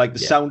on? Like the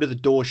sound of the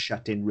door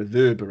shutting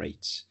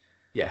reverberates.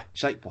 Yeah.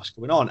 It's like, what's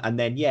going on? And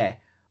then,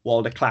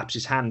 Walder claps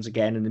his hands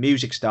again and the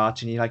music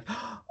starts and you're like,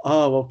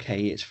 oh,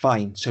 okay, it's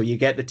fine. So you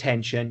get the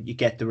tension, you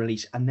get the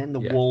release, and then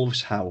the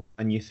wolves howl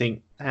and you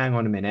think, hang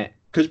on a minute.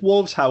 Because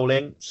wolves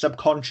howling,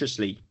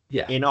 subconsciously,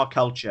 in our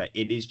culture,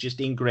 it is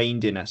just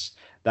ingrained in us.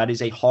 That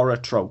is a horror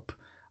trope.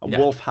 A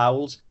wolf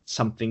howls,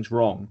 something's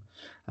wrong.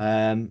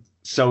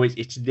 So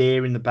it's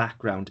there in the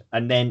background.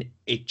 And then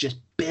it just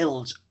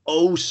builds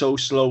so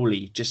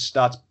slowly, just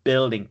starts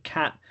building.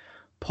 Cat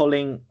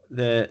pulling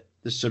the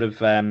sort of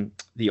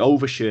the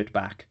overshirt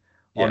back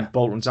on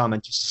Bolton's arm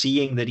and just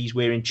seeing that he's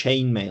wearing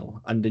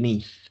chainmail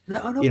underneath.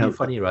 I know you're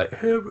funny, right?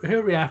 Her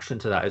reaction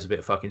to that is a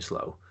bit fucking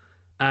slow.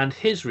 And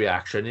his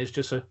reaction is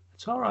just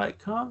it's all right,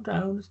 calm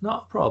down, it's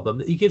not a problem.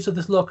 He gives her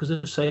this look as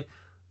if to say,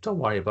 don't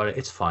worry about it,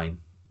 it's fine.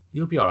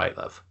 You'll be all right,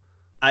 love.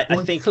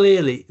 I think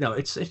clearly, no,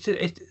 it's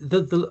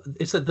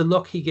the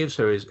look he gives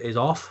her is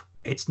off.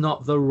 It's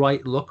not the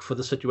right look for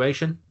the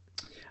situation.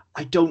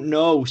 I don't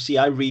know. See,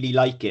 I really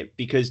like it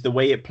because the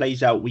way it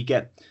plays out, we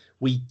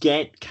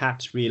get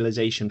Kat's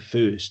realization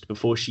first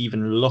before she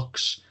even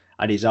looks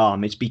at his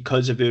arm. It's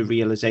because of her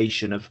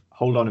realization of,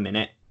 hold on a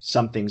minute,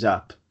 something's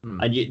up.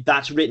 And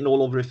that's written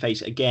all over her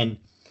face. Again,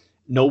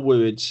 no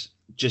words,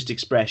 just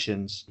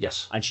expressions.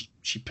 Yes. And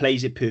she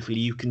plays it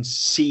perfectly. You can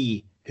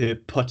see her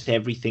put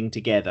everything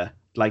together.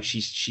 Like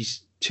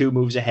she's 2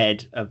 moves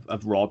ahead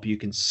of Robb. You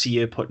can see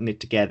her putting it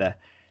together.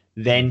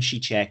 Then she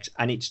checks,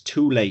 and it's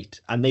too late,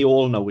 and they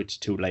all know it's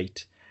too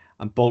late.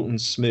 And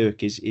Bolton's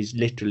smirk is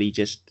literally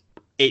just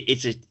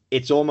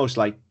it's almost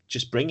like,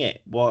 just bring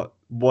it. What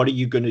are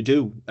you going to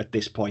do at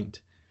this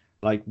point?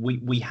 Like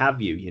we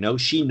have you.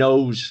 She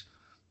knows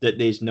that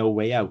there's no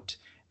way out.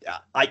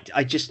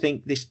 I just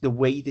think the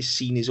way this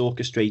scene is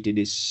orchestrated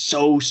is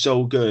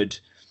so good,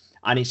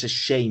 and it's a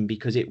shame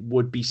because it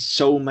would be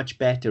so much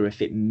better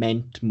if it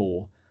meant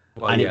more.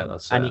 Well, and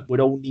it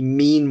would only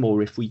mean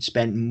more if we'd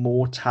spent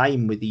more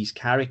time with these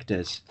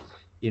characters,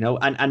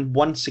 and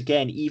once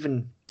again,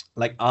 even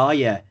like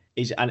Arya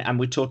is, and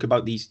we talk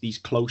about these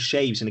close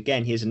shaves, and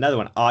again, here's another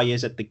one.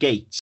 Arya's at the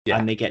gates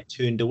and they get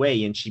turned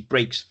away and she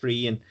breaks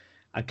free and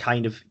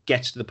kind of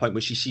gets to the point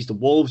where she sees the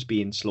wolves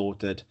being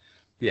slaughtered.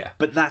 Yeah.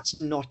 But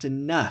that's not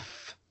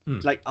enough.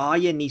 Like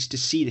Arya needs to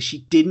see this. She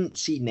didn't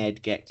see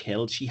Ned get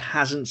killed. She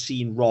hasn't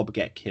seen Robb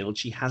get killed.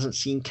 She hasn't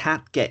seen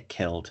Cat get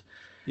killed.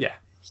 Yeah.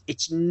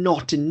 It's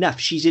not enough.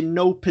 She's in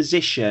no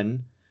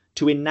position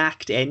to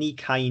enact any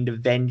kind of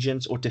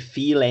vengeance or to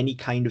feel any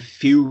kind of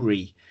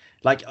fury.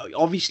 Like,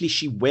 obviously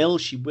she will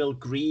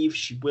grieve,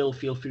 she will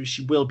feel fury,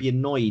 she will be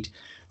annoyed.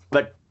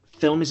 But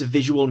film is a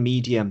visual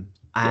medium,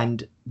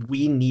 and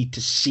we need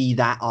to see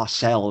that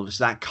ourselves.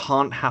 That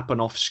can't happen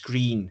off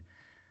screen,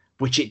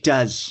 which it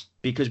does,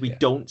 because we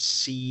don't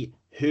see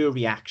her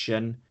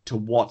reaction to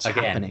what's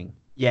happening.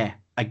 Yeah,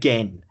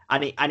 again.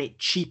 And it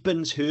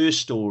cheapens her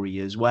story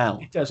as well.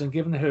 It does, and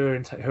given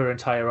her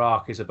entire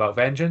arc is about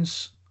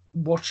vengeance,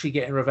 what's she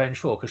getting revenge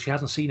for? Because she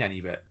hasn't seen any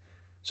of it.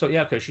 So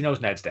yeah, because she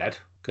knows Ned's dead,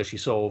 because she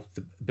saw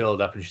the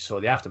build up and she saw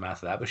the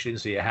aftermath of that, but she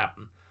didn't see it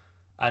happen.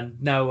 And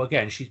now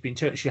again, she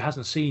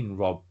hasn't seen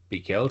Robb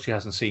be killed, she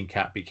hasn't seen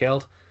Cat be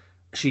killed.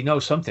 She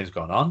knows something's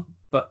gone on,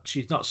 but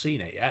she's not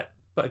seen it yet.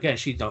 But again,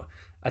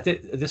 at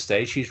this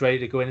stage, she's ready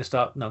to go in and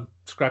start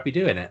scrappy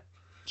doing it.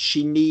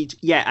 She needs,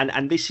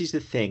 and this is the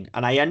thing,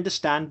 and I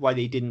understand why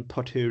they didn't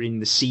put her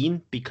in the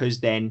scene, because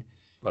then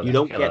you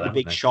don't get the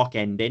big shock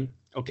ending.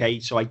 Okay,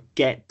 so I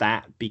get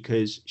that,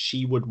 because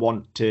she would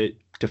want to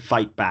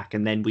fight back,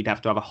 and then we'd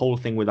have to have a whole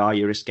thing with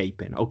Arya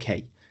escaping.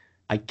 Okay,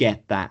 I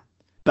get that.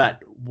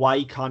 But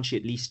why can't she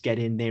at least get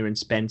in there and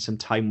spend some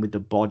time with the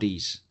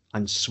bodies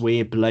and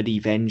swear bloody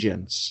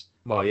vengeance?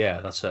 Well,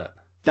 yeah, that's it.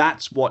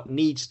 That's what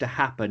needs to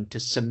happen to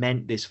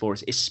cement this for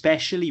us,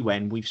 especially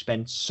when we've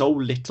spent so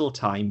little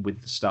time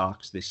with the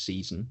Starks this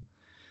season.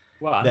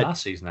 Well, and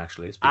last season,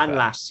 actually.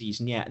 Last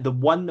season, yeah. The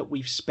one that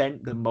we've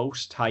spent the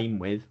most time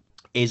with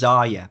is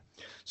Arya.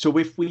 So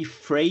if we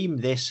frame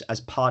this as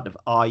part of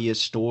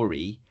Arya's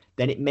story,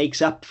 then it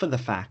makes up for the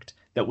fact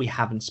that we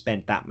haven't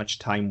spent that much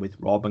time with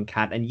Robb and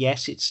Cat. And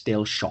yes, it's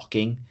still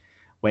shocking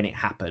when it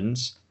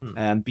happens,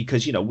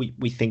 because,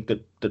 we think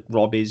that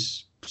Robb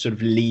is sort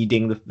of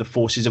leading the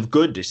forces of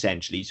good,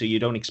 essentially. So you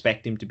don't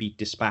expect him to be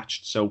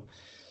dispatched so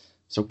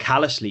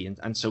callously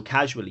and so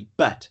casually.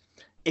 But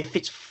if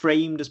it's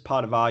framed as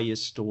part of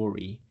Arya's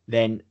story,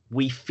 then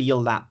we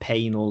feel that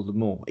pain all the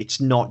more. It's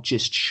not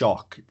just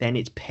shock, then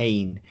it's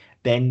pain.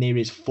 Then there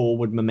is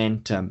forward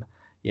momentum.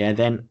 Yeah,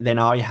 then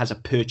Arya has a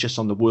purchase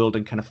on the world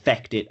and can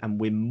affect it, and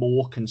we're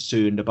more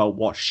concerned about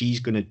what she's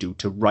going to do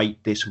to right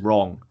this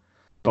wrong.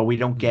 But we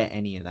don't get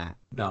any of that.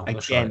 No,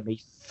 again, right. They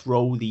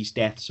throw these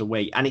deaths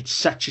away, and it's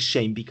such a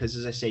shame because,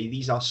 as I say,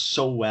 these are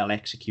so well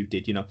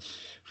executed.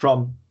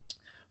 From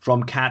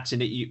Cat,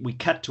 and we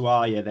cut to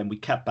Arya, then we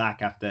cut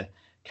back after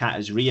Cat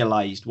has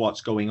realised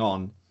what's going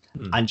on,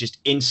 and just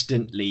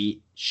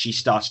instantly she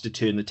starts to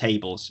turn the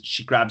tables.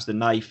 She grabs the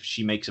knife,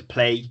 she makes a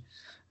play.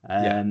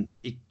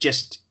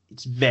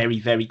 It's very,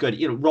 very good.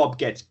 Robb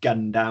gets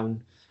gunned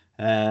down.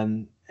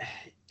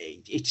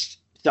 It's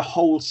the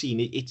whole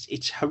scene.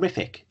 It's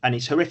horrific, and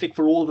it's horrific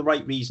for all the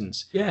right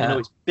reasons. Yeah,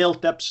 it's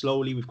built up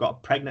slowly. We've got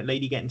a pregnant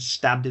lady getting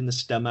stabbed in the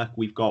stomach.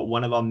 We've got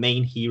one of our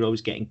main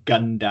heroes getting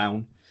gunned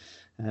down,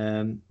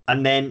 and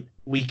then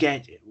we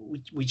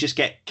just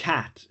get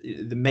Kat,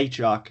 the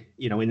matriarch,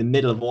 in the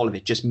middle of all of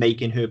it, just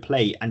making her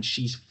play, and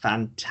she's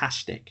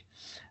fantastic.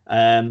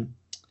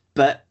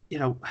 But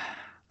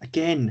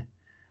again,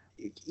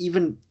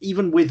 even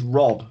with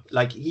Robb,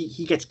 like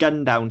he gets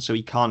gunned down, so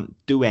he can't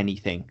do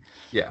anything.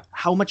 Yeah.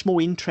 How much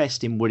more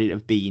interesting would it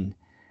have been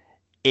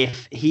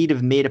if he'd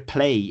have made a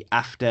play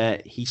after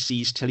he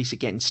sees Talisa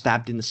getting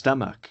stabbed in the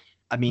stomach?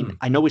 I mean,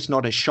 I know it's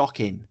not as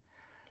shocking,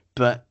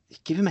 but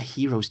give him a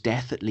hero's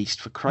death at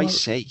least, for Christ's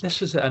sake.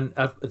 This is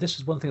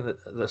one thing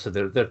that said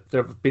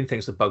there have been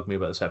things that bugged me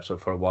about this episode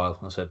for a while.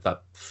 I said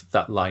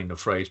that line of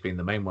phrase being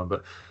the main one,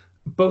 but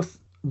both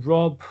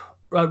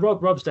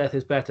Robb's death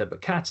is better,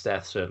 but Kat's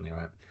death certainly,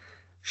 right?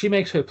 She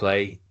makes her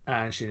play,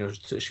 and she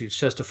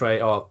says to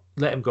Frey, "Oh,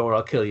 let him go, or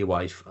I'll kill your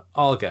wife.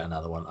 I'll get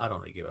another one. I don't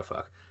really give a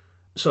fuck."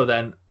 So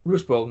then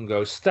Roose Bolton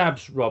goes,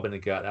 stabs Robb in the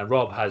gut, and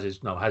Robb has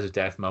his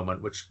death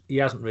moment, which he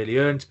hasn't really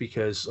earned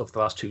because of the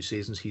last 2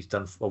 seasons he's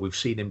done. Well, we've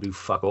seen him do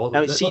fuck all.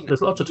 There's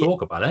lots of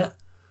talk about it.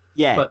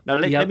 Yeah. But now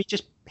let me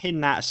just pin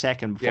that a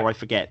second before I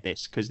forget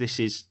this, because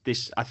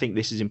I think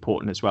this is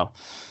important as well.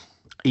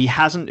 He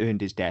hasn't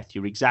earned his death.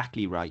 You're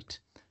exactly right.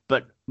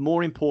 But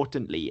more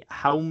importantly,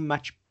 how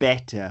much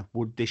better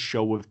would this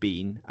show have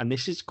been? And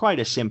this is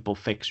quite a simple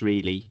fix,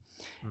 really.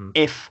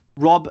 If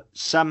Robb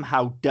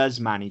somehow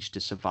does manage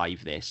to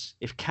survive this,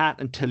 if Kat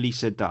and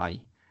Talisa die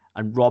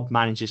and Robb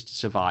manages to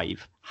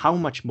survive, how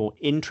much more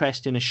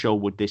interesting a show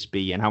would this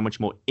be? And how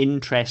much more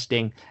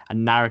interesting a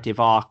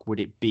narrative arc would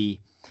it be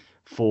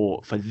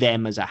for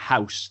them as a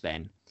house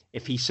then?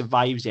 If he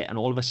survives it and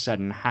all of a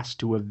sudden has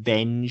to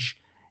avenge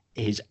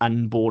his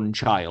unborn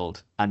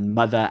child and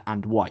mother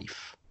and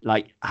wife.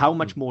 Like, how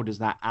much more does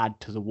that add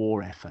to the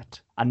war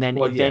effort? And then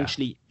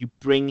eventually you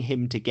bring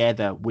him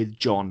together with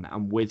Jon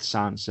and with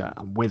Sansa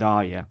and with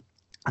Arya,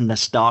 and the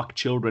Stark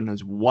children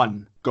as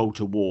one go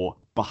to war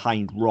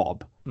behind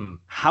Robb.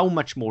 How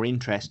much more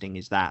interesting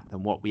is that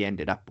than what we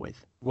ended up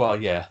with? Well,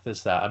 yeah,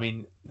 there's that. I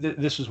mean,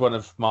 this was one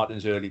of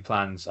Martin's early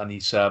plans, and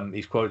he's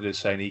quoted as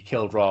saying he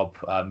killed Robb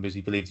because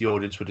he believed the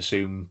audience would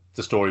assume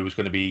the story was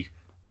going to be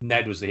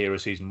Ned was the hero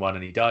season 1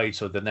 and he died,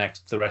 so the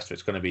rest of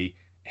it's going to be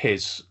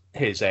his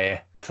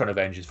heir trying to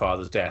avenge his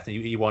father's death,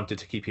 and he wanted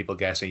to keep people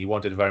guessing. He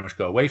wanted to very much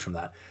go away from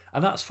that,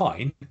 and that's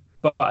fine.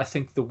 But I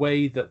think the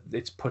way that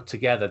it's put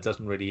together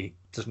doesn't really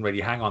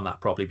hang on that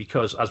properly,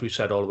 because, as we've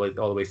said all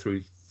the way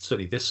through,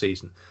 certainly this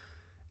season,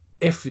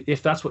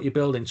 if that's what you're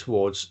building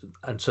towards,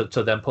 and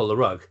to then pull the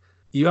rug,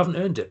 you haven't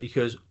earned it,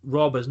 because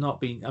Robb has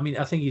not been. I mean,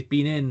 I think he's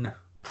been in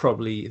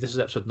probably, this is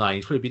episode 9.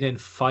 He's probably been in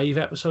 5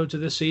 episodes of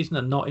this season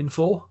and not in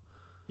 4.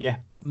 Yeah,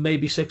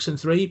 maybe 6 and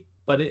 3.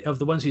 But of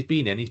the ones he's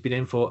been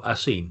in for a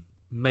scene,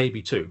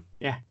 maybe 2.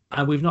 Yeah.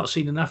 And we've not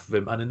seen enough of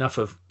him and enough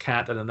of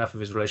Kat and enough of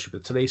his relationship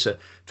with Talisa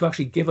to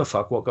actually give a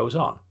fuck what goes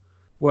on.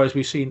 Whereas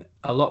we've seen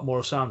a lot more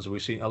of Sansa,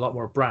 we've seen a lot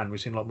more of Bran, we've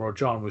seen a lot more of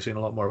Jon, we've seen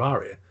a lot more of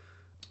Arya.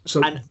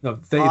 So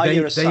they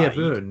have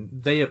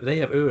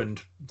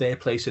earned their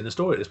place in the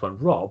story at this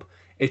point. Robb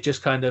is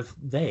just kind of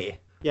there.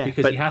 Yeah,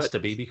 because he has to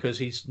be, because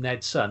he's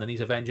Ned's son and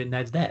he's avenging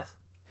Ned's death.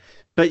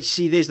 But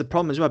see, there's the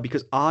problem as well,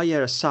 because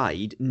Arya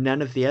aside,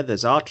 none of the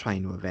others are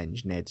trying to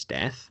avenge Ned's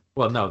death.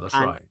 Well, no, that's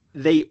right.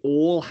 They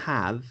all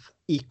have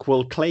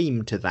equal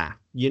claim to that.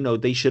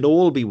 They should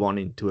all be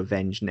wanting to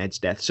avenge Ned's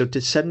death. So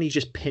to suddenly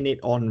just pin it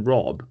on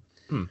Robb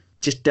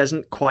just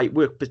doesn't quite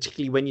work,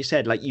 particularly when you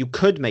said, like, you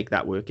could make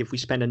that work if we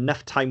spend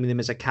enough time with him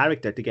as a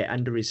character to get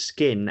under his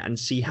skin and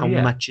see how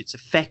much it's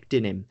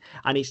affecting him.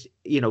 And it's,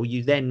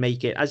 you then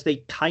make it, as they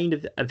kind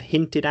of have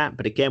hinted at,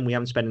 but again, we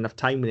haven't spent enough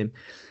time with him,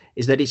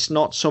 is that it's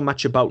not so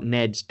much about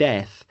Ned's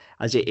death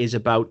as it is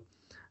about,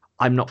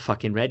 I'm not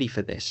fucking ready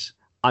for this.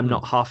 I'm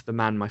not half the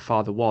man my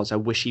father was. I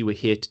wish he were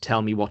here to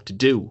tell me what to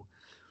do.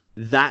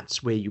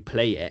 That's where you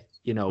play it,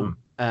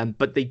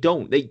 but they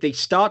don't. They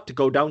start to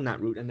go down that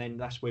route, and then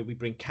that's where we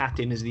bring Kat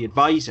in as the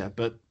advisor.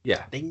 But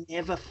they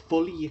never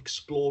fully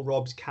explore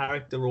Robb's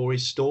character or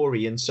his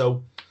story, and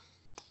so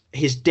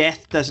his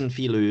death doesn't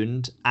feel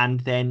earned, and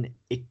then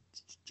it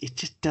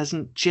just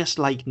doesn't, just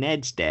like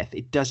Ned's death,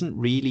 it doesn't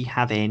really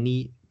have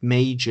any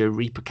major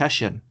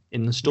repercussion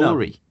in the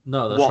story.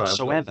 No, that's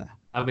whatsoever.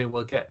 Right. I mean,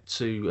 we'll get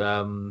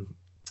to.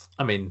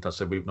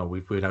 That's it. We've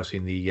now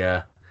seen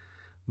the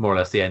more or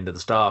less the end of the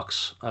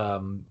Starks.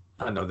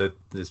 I know that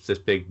there's this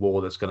big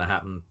war that's going to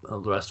happen, all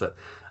the rest of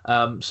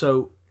it.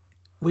 So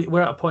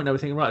we're at a point now we're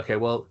thinking, right, okay,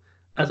 well,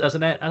 as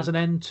an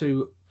end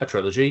to a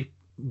trilogy,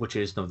 which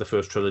is the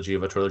first trilogy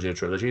of a trilogy of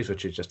trilogies,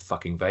 which is just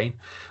fucking vain.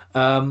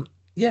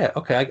 Yeah,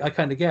 okay, I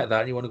kind of get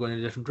that. You want to go in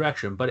a different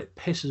direction, but it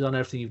pisses on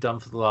everything you've done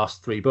for the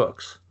last 3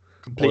 books.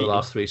 Completely. Or the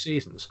last 3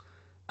 seasons.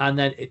 and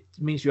then it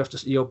means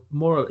you're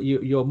more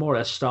or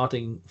less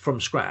starting from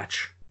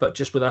scratch, but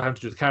just without having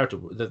to do the character,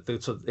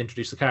 sort of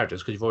introduce the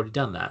characters because you've already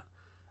done that.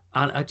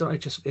 And I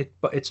don't,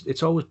 but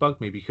it's always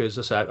bugged me because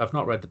as I say, I've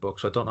not read the book,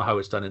 so I don't know how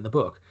it's done in the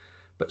book,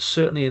 but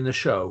certainly in the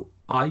show,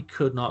 I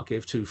could not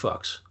give two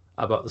fucks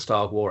about the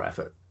Stark war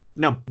effort.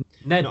 No,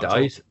 Ned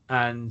died,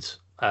 and so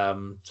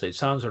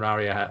Sansa and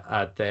Arya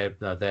had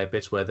their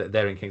bits where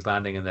they're in King's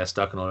Landing and they're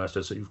stuck and all the rest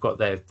of it. So you've got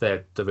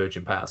their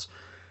divergent paths.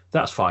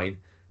 That's fine.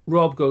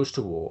 Robb goes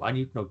to war,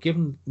 and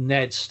given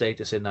Ned's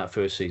status in that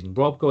first season,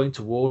 Robb going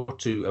to war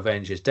to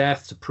avenge his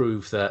death, to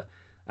prove that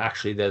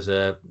actually there's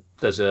a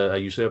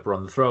usurper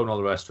on the throne, all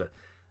the rest of it.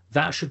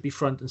 That should be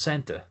front and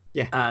center.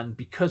 Yeah. And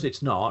because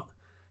it's not,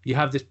 you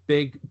have this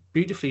big,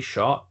 beautifully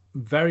shot,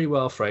 very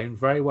well framed,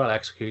 very well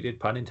executed,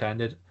 pun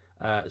intended,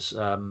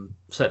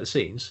 set of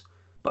scenes,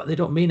 but they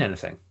don't mean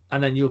anything.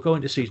 And then you'll go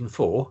into season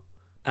 4,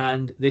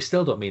 and they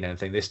still don't mean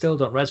anything. They still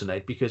don't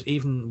resonate because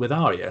even with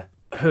Arya,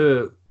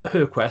 her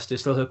quest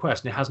is still her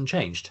quest, and it hasn't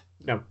changed.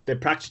 No, they're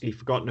practically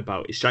forgotten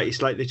about.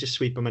 It's like they just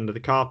sweep them under the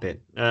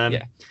carpet.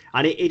 Yeah.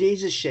 And it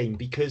is a shame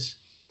because,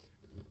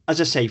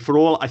 as I say, for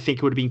all, I think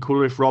it would have been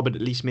cooler if Rob had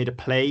at least made a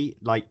play.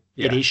 Like,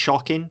 it is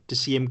shocking to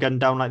see him gunned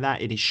down like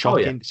that. It is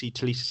shocking to see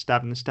Talisa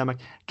stabbed in the stomach.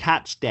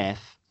 Kat's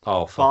death,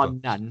 bar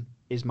none,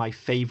 is my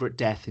favourite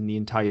death in the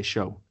entire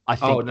show. I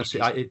think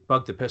it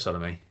bugged the piss out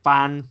of me.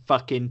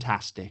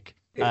 Fan-fucking-tastic.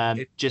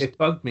 It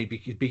bugged me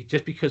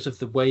because of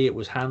the way it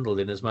was handled,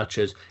 in as much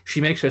as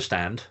she makes her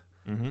stand,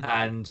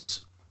 and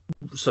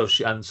so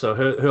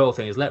her whole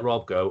thing is let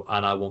Robb go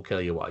and I won't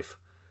kill your wife.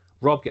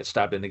 Robb gets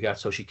stabbed in the gut,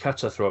 so she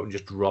cuts her throat and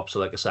just drops her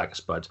like a sack of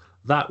spuds.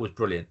 That was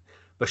brilliant.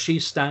 But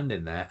she's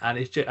standing there, and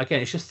it's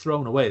just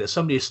thrown away that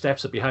somebody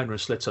steps up behind her and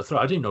slits her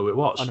throat. I didn't know who it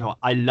was. Oh, no,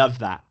 I love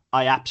that.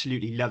 I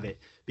absolutely love it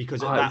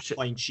because at that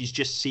point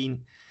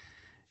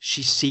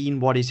she's seen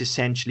what is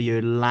essentially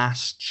her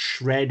last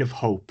shred of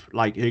hope.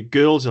 Like, her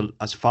girls are,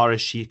 as far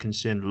as she's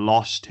concerned,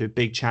 lost. Her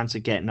big chance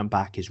of getting them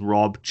back is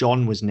Robb.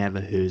 Jon was never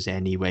hers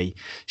anyway.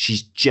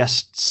 She's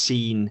just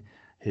seen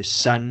her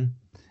son,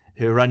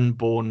 her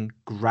unborn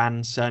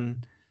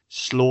grandson,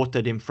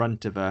 slaughtered in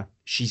front of her.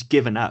 She's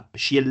given up.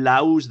 She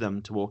allows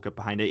them to walk up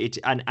behind her.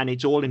 And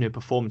it's all in her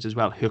performance as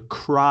well. Her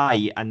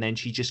cry, and then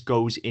she just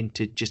goes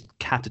into just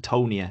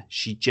catatonia.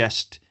 She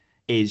just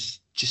is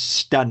just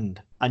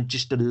stunned and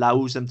just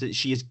allows them to.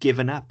 She has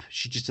given up.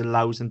 She just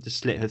allows them to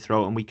slit her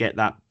throat, and we get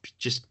that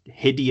just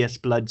hideous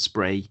blood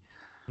spray.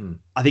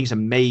 I think it's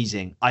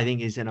amazing. I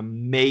think it's an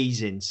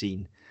amazing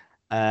scene.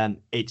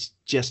 It's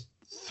just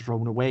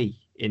thrown away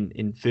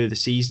in further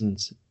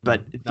seasons,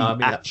 but the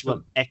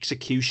actual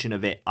execution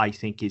of it, I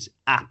think, is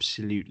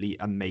absolutely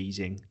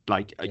amazing.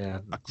 Like,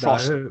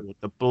 across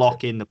the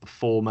blocking, the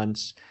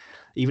performance,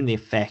 even the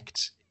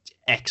effects,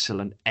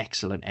 excellent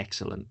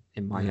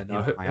in my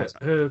eyes.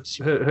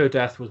 Her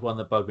death was one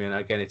that bugged me, and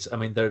again,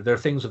 there are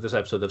things of this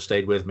episode that have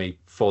stayed with me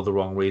for the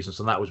wrong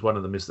reasons, and that was one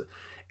of them. Is that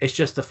it's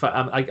just the fact.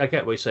 I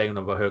get what you're saying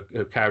about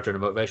her character and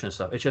her motivation and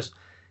stuff.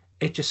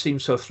 It just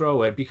seems so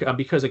throwaway,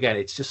 because again,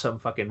 it's just some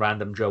fucking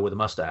random Joe with a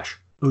mustache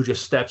who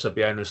just steps up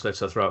behind her, slits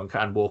her throat,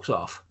 and walks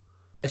off.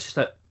 It's just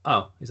like,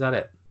 oh, is that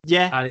it?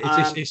 Yeah. And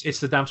it's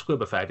the damn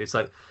squib effect. It's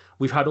like,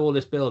 we've had all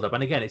this build up,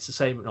 and again, it's the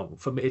same. No,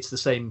 for me, it's the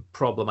same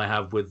problem I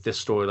have with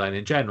this storyline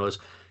in general. Is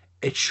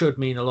it should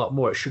mean a lot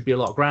more. It should be a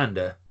lot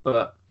grander,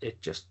 but it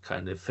just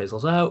kind of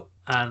fizzles out.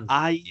 And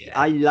I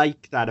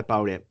like that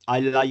about it.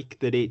 I like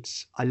that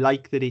it's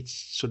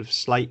sort of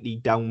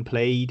slightly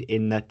downplayed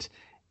in that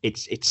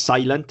it's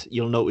silent.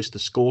 You'll notice the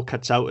score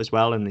cuts out as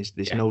well, and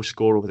there's no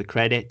score over the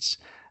credits.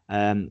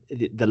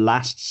 The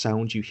last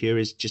sound you hear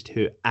is just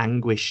her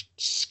anguished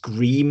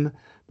scream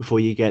before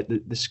you get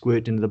the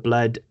squirt into the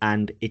blood,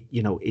 and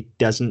it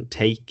doesn't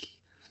take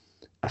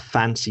a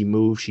fancy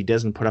move. She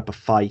doesn't put up a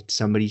fight.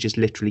 Somebody just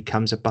literally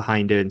comes up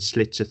behind her and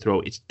slits her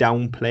throat. It's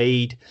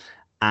downplayed,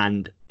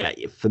 and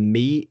for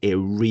me, it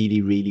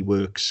really, really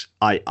works.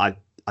 I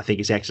think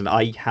it's excellent.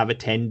 I have a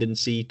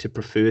tendency to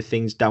prefer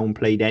things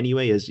downplayed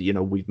anyway, as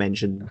we've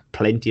mentioned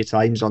plenty of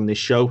times on this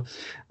show,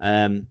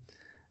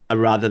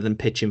 rather than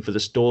pitching for the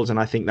stalls. And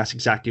I think that's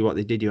exactly what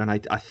they did here. And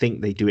I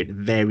think they do it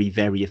very,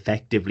 very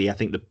effectively. I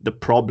think the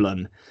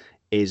problem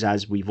is,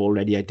 as we've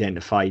already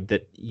identified,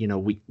 that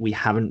we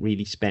haven't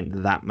really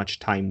spent that much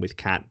time with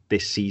Kat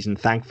this season.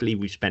 Thankfully,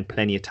 we've spent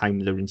plenty of time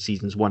with her in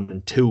seasons 1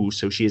 and 2,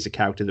 so she is a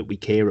character that we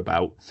care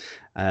about.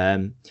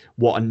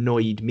 What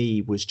annoyed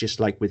me was, just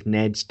like with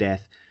Ned's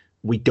death,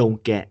 we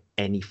don't get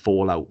any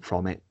fallout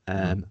from it.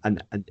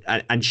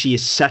 And she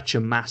is such a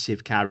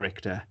massive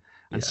character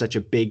and such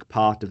a big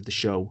part of the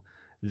show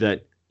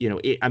that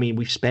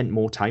we've spent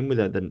more time with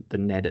her than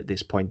Ned at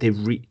this point.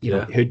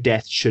 Her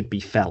death should be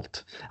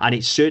felt, and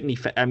it's certainly.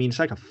 It's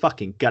like a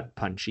fucking gut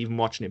punch. Even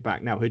watching it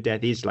back now, her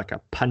death is like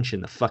a punch in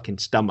the fucking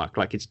stomach.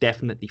 Like, it's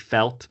definitely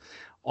felt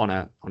on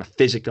a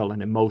physical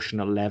and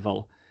emotional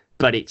level,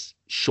 but it's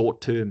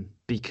short term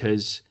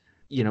because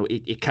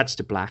it cuts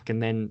to black,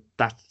 and then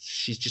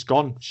she's just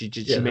gone. She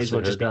may that's as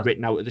well her just be done.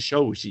 written out of the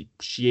show. She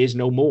is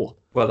no more.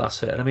 Well,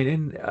 that's it. And I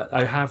mean,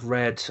 I have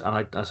read,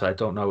 and I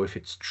don't know if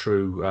it's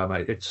true.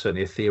 It's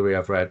certainly a theory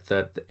I've read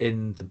that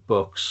in the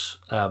books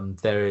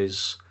there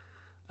is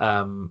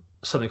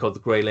something called the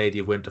Grey Lady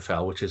of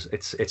Winterfell, which is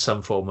it's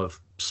some form of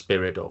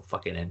spirit or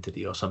fucking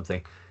entity or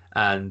something.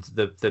 And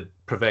the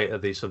purveyor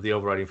of the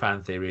overriding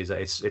fan theory is that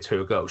it's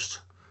her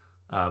ghost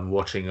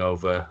watching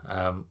over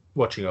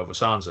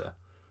Sansa.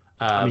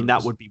 I mean,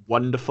 that would be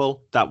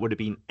wonderful. That would have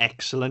been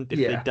excellent if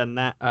they'd done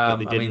that, but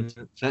they didn't.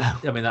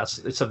 I mean,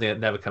 it's something that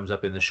never comes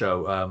up in the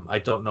show. I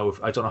don't know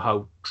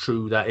how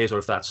true that is, or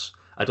if I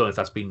don't know if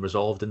that's been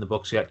resolved in the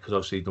books yet, because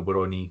obviously we're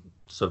only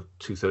sort of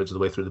 2/3 of the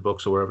way through the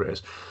books or wherever it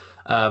is.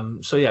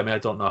 So yeah, I mean, I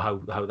don't know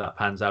how that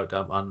pans out,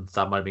 and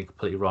that might have been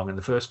completely wrong in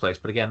the first place.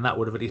 But again, that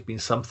would have at least been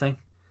something.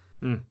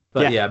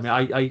 But yeah, I mean,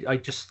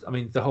 I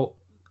mean,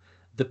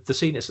 the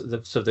scene is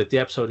the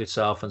episode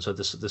itself, and so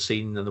the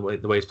scene and the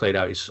way it's played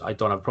out is, I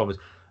don't have a problem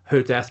with.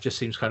 Her death just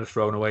seems kind of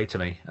thrown away to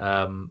me,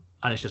 and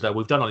it's just like,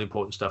 we've done all the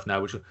important stuff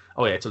now, which,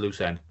 oh yeah, it's a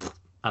loose end,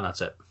 and that's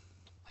it.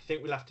 I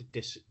think we'll have to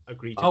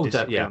disagree on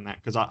that,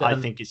 because I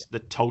think it's the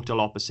total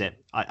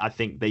opposite. I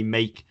think they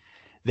make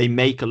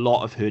a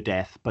lot of her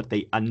death, but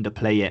they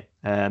underplay it.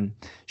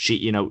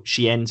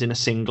 She ends in a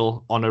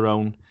single on her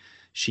own.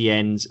 She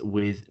ends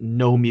with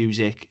no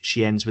music.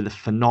 She ends with a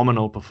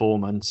phenomenal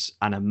performance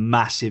and a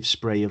massive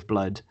spray of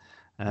blood.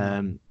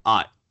 I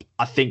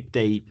think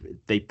they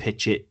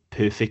pitch it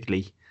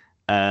perfectly.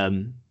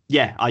 My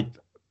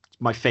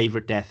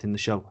favorite death in the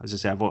show. As I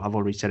said, I've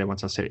already said it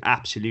once. I'll say it,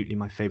 absolutely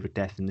my favorite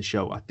death in the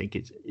show. I think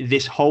it's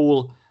this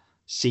whole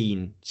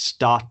scene,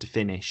 start to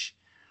finish,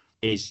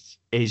 is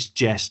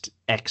just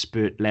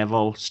expert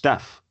level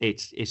stuff.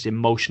 It's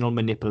emotional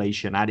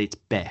manipulation at its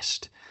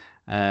best.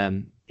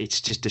 It's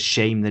just a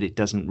shame that it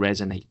doesn't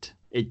resonate.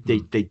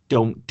 They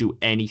don't do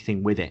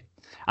anything with it.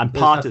 And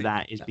part of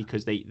that is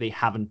because they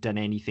haven't done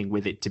anything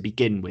with it to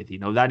begin with.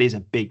 That is a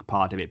big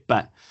part of it.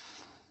 But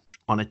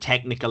on a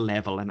technical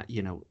level, and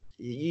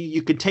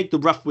you can take the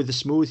rough with the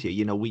smooth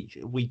here.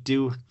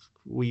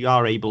 We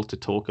are able to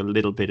talk a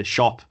little bit of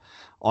shop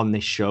on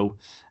this show,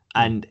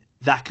 and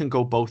that can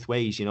go both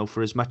ways.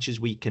 For as much as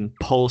we can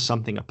pull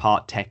something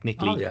apart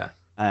technically,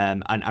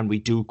 and we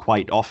do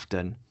quite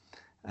often.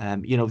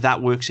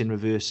 That works in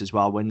reverse as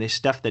well, when there's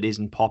stuff that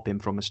isn't popping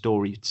from a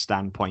story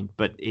standpoint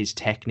but is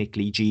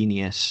technically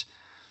genius.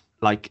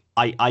 Like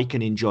I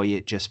can enjoy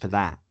it just for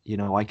that.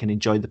 I can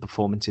enjoy the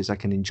performances, I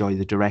can enjoy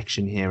the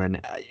direction here,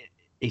 and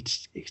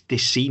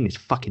this scene is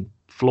fucking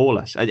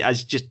flawless.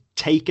 As just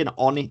taken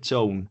on its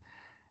own,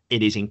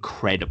 it is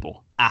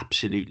incredible,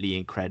 absolutely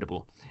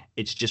incredible.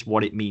 It's just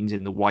what it means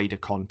in the wider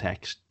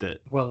context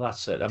that. Well,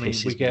 that's it. I mean,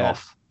 we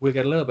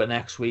get a little bit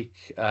next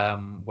week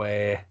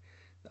where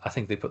I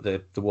think they put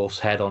the wolf's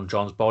head on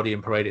Jon's body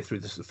and parade it through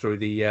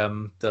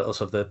the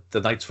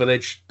Knight's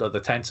Village, the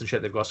tents and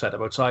shit they've got set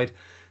up outside.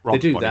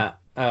 Rob's body. That.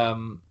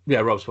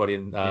 Rob's body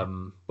and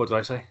what did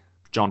I say?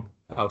 Jon.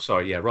 Oh,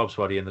 sorry. Yeah, Rob's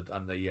body and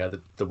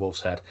the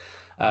wolf's head.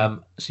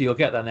 So you'll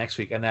get that next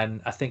week, and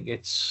then I think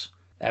it's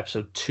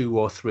episode 2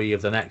 or 3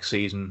 of the next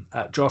season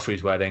at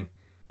Joffrey's wedding,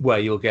 where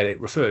you'll get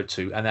it referred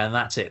to, and then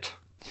that's it.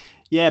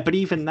 Yeah, but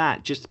even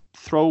that, just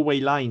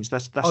throwaway lines.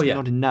 That's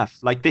not enough.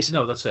 Like this.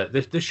 No, that's it.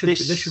 This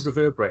should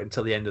reverberate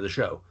until the end of the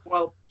show.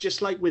 Well,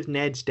 just like with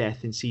Ned's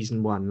death in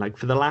season 1, like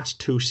for the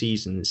last 2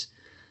 seasons,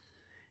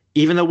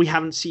 even though we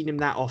haven't seen him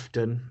that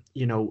often,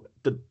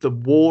 the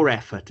war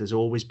effort has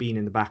always been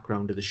in the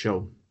background of the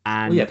show.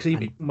 And because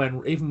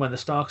even when the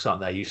Starks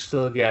aren't there, you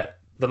still get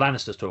the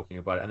Lannisters talking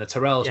about it, and the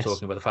Tyrells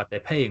talking about the fact they're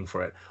paying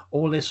for it.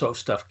 All this sort of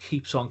stuff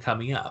keeps on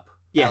coming up.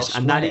 Yes, elsewhere.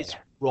 And that is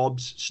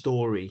Robb's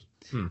story.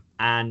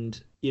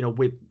 And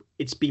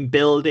it's been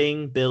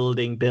building.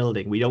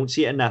 We don't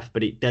see it enough,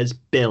 but it does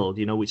build.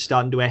 It's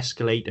starting to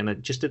escalate,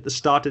 and just at the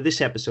start of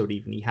this episode,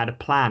 even he had a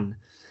plan,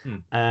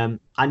 and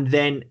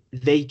then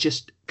they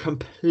just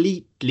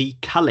completely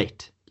cull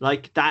it.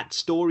 Like that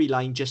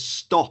storyline just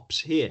stops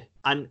here,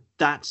 and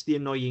that's the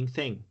annoying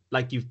thing.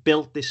 Like you've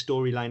built this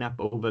storyline up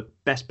over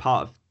best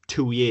part of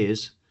 2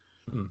 years,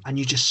 and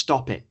you just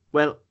stop it.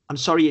 Well, I'm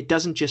sorry, it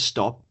doesn't just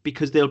stop,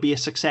 because there'll be a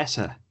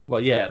successor.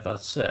 Well, yeah,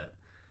 that's it.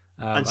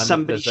 And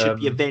somebody should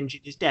be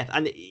avenging his death.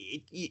 And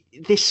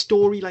this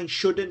storyline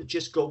shouldn't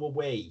just go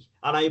away.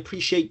 And I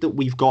appreciate that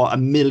we've got a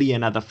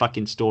million other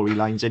fucking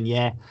storylines. And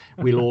yeah,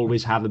 we'll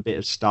always have a bit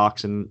of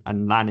Starks and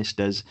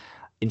Lannisters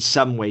in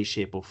some way,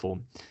 shape or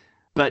form.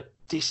 But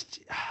this,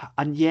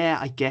 and yeah,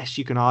 I guess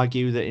you can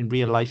argue that in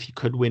real life you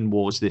could win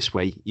wars this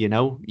way.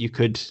 You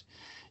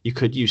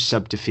could use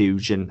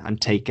subterfuge and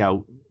take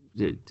out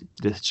the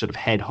sort of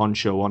head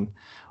honcho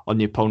on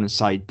the opponent's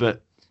side.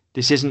 But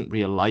this isn't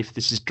real life.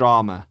 This is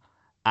drama.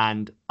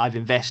 And I've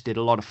invested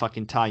a lot of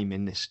fucking time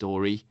in this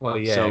story. Well,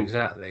 yeah, so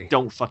exactly.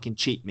 Don't fucking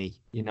cheat me.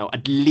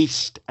 At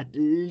least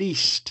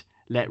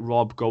let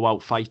Robb go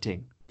out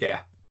fighting.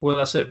 Yeah. Well,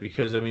 that's it.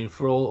 Because I mean,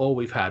 for all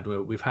we've had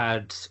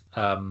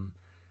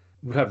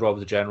we've had Robb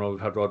the general, we've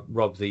had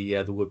Robb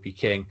the would-be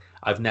king.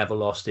 I've never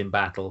lost in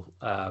battle.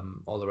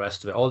 All the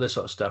rest of it, all this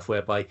sort of stuff,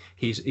 whereby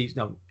he's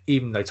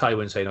even like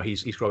Tywin saying,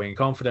 he's growing in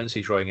confidence,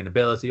 he's growing in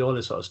ability, all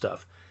this sort of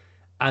stuff,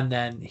 and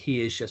then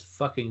he is just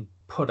fucking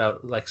put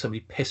out like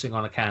somebody pissing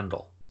on a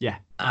candle. Yeah,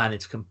 and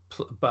it's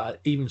but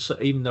even so,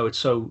 even though it's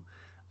so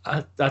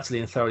utterly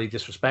and thoroughly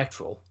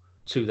disrespectful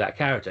to that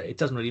character, it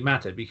doesn't really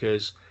matter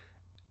because,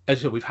 as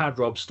you said, we've had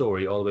Robb's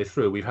story all the way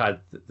through. We've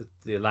had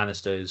the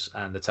Lannisters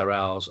and the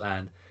Tyrells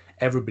and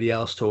everybody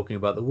else talking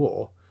about the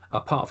war,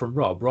 apart from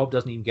Robb. Robb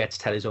doesn't even get to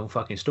tell his own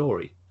fucking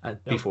story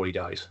before he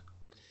dies.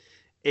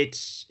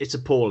 It's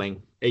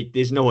appalling.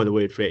 There's no other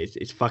word for it.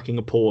 It's fucking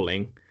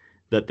appalling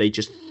that they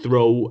just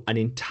throw an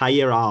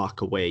entire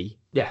arc away.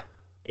 Yeah.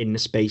 In the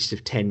space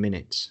of 10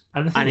 minutes,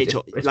 and it's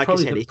like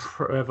probably the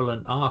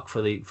prevalent arc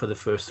for the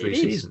first 3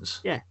 seasons.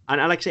 Yeah,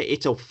 and like I say,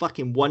 it's a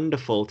fucking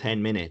wonderful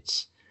 10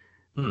 minutes.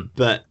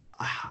 But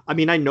I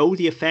mean, I know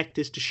the effect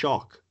is to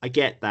shock. I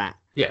get that.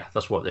 Yeah,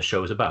 that's what this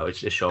show is about. It's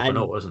just shock and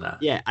awe, isn't it?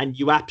 Yeah, and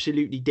you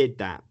absolutely did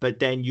that. But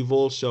then you've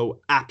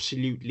also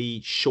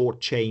absolutely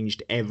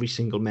shortchanged every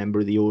single member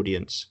of the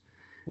audience.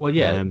 Well,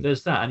 yeah,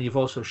 there's that, and you've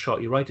also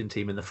shot your writing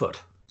team in the foot.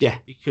 Yeah,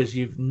 because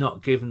you've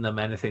not given them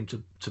anything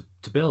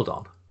to build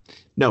on.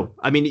 No,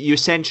 I mean, you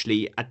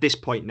essentially, at this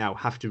point now,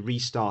 have to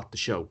restart the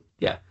show.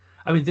 Yeah.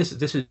 I mean, this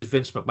is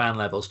Vince McMahon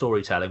level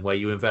storytelling where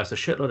you invest a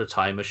shitload of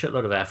time, a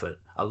shitload of effort,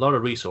 a lot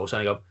of resource,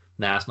 and you go,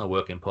 nah, it's not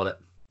working, pull it.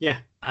 Yeah.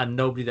 And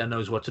nobody then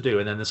knows what to do.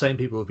 And then the same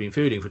people who've been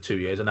feuding for 2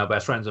 years are now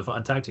best friends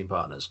and tag team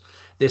partners.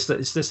 It's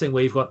this thing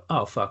where you've got,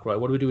 oh, fuck, right,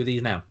 what do we do with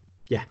these now?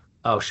 Yeah.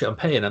 Oh, shit, I'm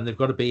paying them. They've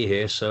got to be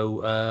here.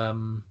 So,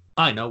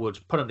 I know, we'll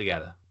just put them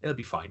together. It'll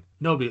be fine.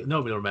 Nobody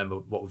will remember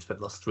what we've spent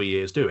the last 3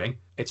 years doing.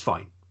 It's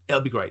fine. It'll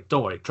be great.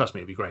 Don't worry. Trust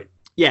me, it'll be great.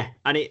 Yeah,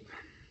 and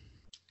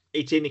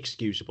it's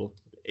inexcusable.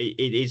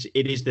 It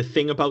is the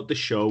thing about the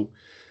show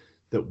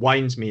that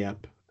winds me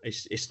up.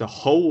 It's the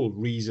whole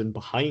reason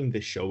behind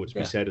this show, as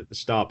we said at the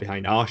start,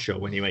 behind our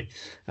show anyway.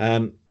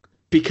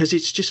 Because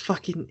it's just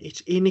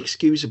it's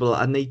inexcusable,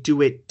 and they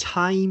do it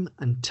time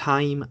and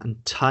time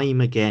and time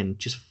again.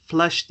 Just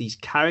flush these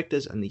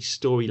characters and these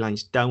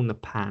storylines down the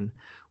pan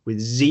with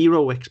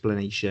zero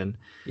explanation.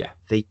 Yeah.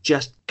 They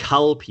just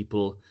cull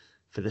people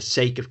for the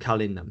sake of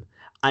culling them.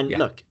 And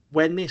look,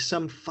 when there's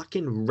some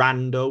fucking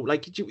rando,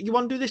 like, you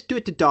want to do this, do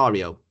it to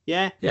Dario.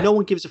 Yeah? No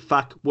one gives a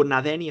fuck, wouldn't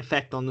have any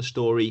effect on the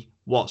story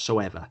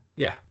whatsoever.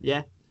 Yeah.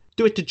 Yeah?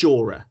 Do it to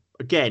Jorah.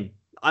 Again,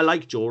 I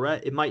like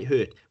Jorah, it might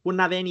hurt. Wouldn't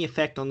have any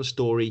effect on the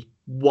story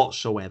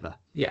whatsoever.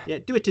 Yeah. Yeah.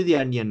 Do it to the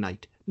Onion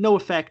Knight. No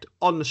effect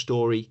on the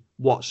story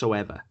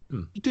whatsoever.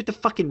 You do it to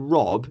fucking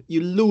Robb,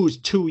 you lose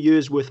 2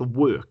 years worth of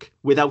work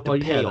without a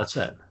payoff. Yeah, that's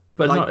it.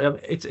 But like,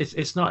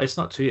 it's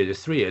not 2 years,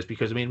 it's 3 years,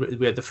 because I mean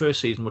we had the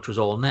first season, which was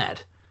all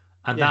Ned,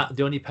 and that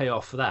the only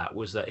payoff for that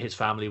was that his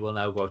family will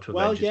now go to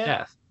avenge his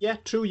death. Yeah,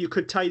 true. You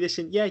could tie this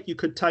in. Yeah, you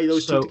could tie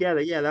those two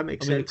together. Yeah, that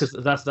makes sense.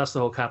 Because that's the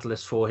whole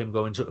catalyst for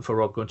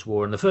Robb going to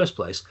war in the first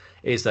place,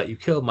 is that you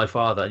killed my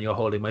father and you're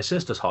holding my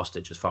sisters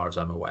hostage, as far as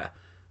I'm aware.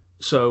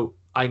 So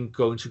I'm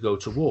going to go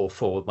to war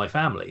for my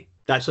family.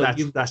 That's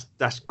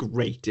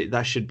great.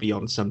 That should be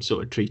on some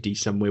sort of treaty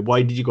somewhere.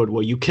 Why did you go to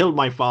war? You killed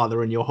my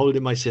father and you're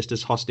holding my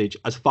sisters hostage,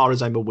 as far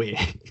as I'm aware.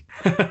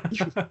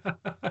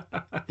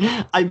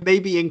 I may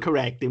be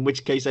incorrect, in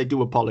which case I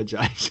do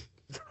apologize.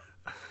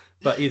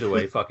 But either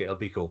way, fuck it, it'll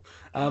be cool.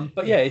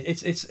 But yeah,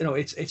 it's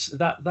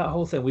that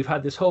whole thing. We've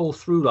had this whole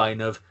through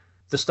line of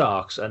the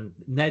Starks, and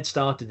Ned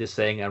started this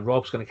thing, and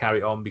Robb's going to carry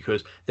it on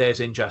because there's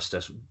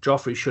injustice.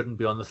 Joffrey shouldn't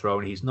be on the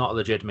throne. He's not a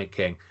legitimate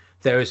king.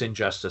 There is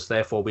injustice,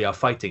 therefore we are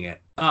fighting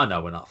it. Oh,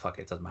 no, we're not. Fuck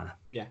it, doesn't matter.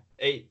 Yeah,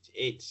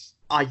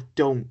 I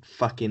don't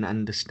fucking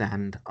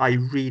understand. I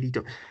really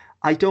don't.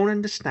 I don't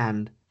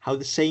understand how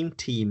the same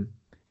team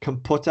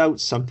can put out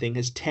something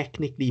as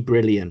technically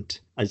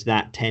brilliant as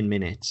that 10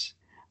 minutes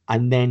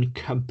and then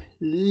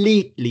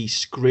completely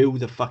screw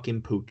the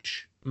fucking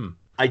pooch.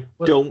 I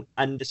don't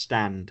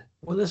understand.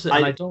 Well, listen,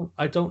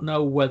 I don't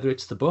know whether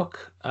it's the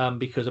book,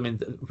 because I mean,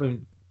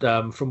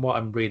 from what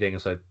I'm reading,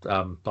 as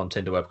on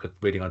Tinderweb, because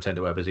reading on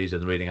Tinderweb is easier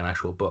than reading an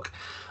actual book.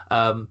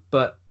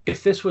 But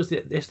if this was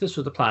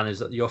the plan, is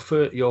that your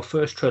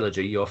first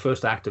trilogy, your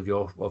first act of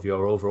your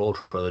overall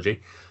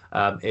trilogy,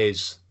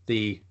 is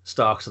the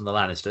Starks and the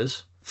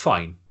Lannisters,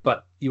 fine.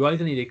 But you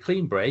either need a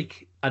clean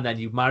break and then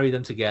you marry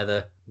them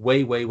together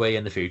way, way, way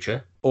in the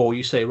future, or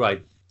you say,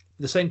 right,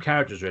 the same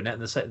characters are in it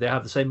and they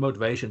have the same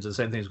motivations and the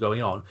same things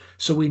going on,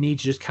 so we need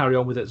to just carry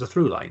on with it as a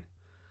through line.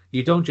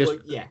 You don't just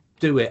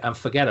do it and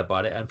forget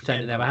about it and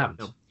pretend it never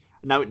happened.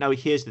 No. Now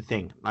here's the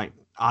thing. Like,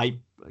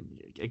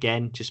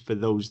 again, just for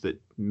those that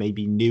may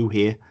be new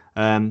here,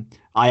 I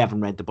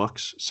haven't read the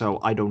books, so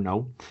I don't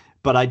know.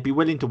 But I'd be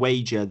willing to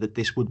wager that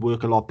this would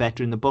work a lot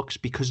better in the books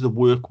because the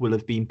work will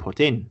have been put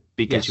in,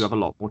 because you have a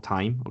lot more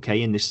time,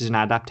 okay? And this is an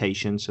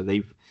adaptation, so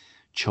they've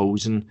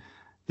chosen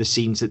the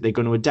scenes that they're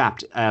going to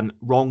adapt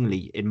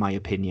wrongly, in my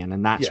opinion,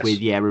 and that's where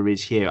the error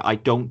is here. I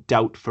don't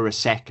doubt for a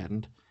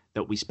second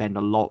that we spend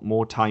a lot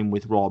more time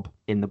with Robb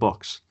in the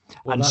books.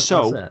 Well, and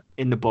so,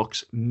 in the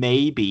books,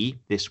 maybe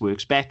this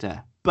works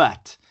better.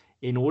 But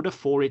in order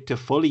for it to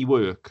fully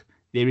work,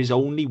 there is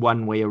only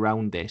one way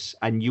around this,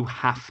 and you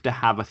have to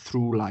have a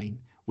through line.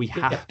 We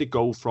have to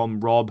go from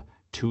Robb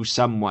to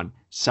someone.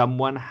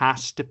 Someone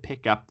has to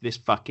pick up this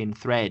fucking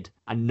thread,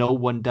 and no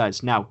one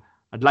does. Now,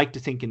 I'd like to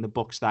think in the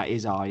books that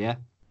is Arya.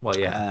 Well,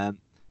 yeah.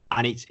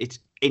 And it's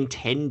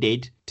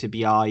intended to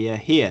be Arya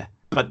here,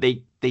 but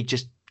they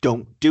just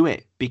don't do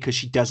it because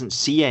she doesn't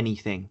see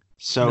anything.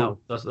 So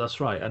no, that's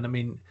right. And I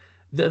mean,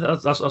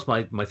 that's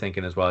my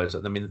thinking as well. Is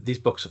that, I mean, these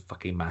books are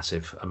fucking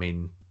massive. I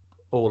mean,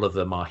 all of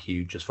them are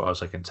huge as far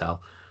as I can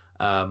tell.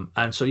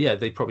 And so yeah,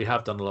 they probably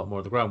have done a lot more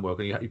of the groundwork,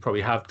 and you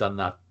probably have done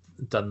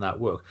that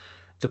work.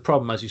 The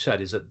problem, as you said,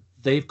 is that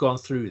they've gone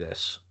through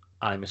this.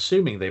 I'm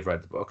assuming they've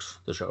read the books,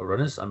 the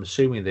showrunners. I'm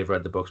assuming they've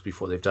read the books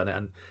before they've done it.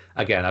 And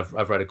again,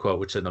 I've read a quote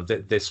which said, no,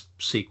 this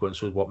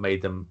sequence was what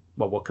made them,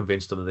 what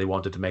convinced them that they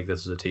wanted to make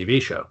this as a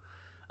TV show.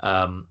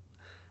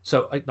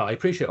 So I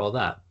appreciate all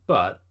that.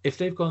 But if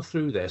they've gone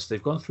through this,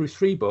 they've gone through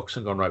 3 books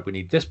and gone, right, we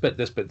need this bit,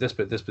 this bit, this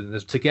bit, this bit,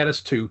 this to get us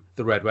to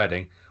the Red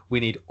Wedding. We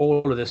need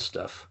all of this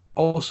stuff.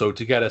 Also,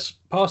 to get us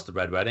past the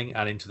Red Wedding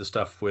and into the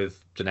stuff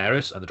with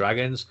Daenerys and the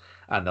dragons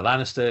and the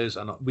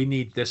Lannisters, and we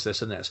need this,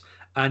 this, and this.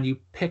 And you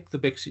pick the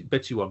bits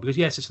you want, because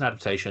yes, it's an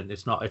adaptation.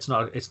 It's not.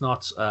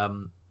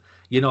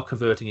 You're not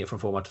converting it from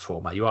format to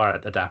format. You are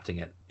adapting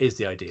it. Is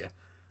the idea?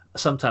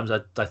 Sometimes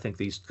I think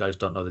these guys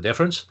don't know the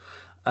difference,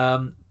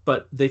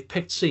 but they've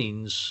picked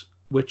scenes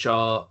which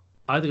are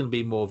either going to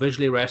be more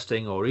visually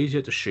arresting or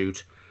easier to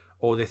shoot,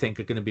 or they think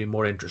are going to be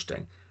more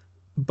interesting.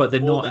 But they're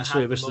not in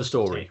service of the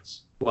story.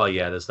 Well,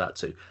 yeah, there's that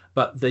too.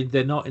 But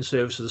they're not in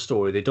service of the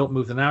story. They don't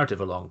move the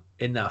narrative along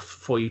enough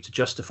for you to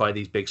justify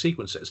these big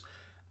sequences.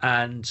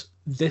 And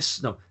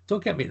this, no,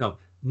 don't get me, no,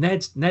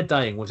 Ned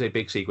dying was a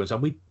big sequence,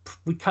 and we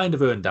kind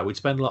of earned that. We'd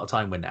spend a lot of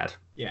time with Ned.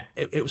 Yeah,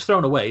 it was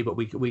thrown away, but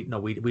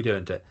we'd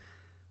earned it.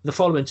 The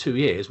following 2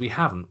 years, we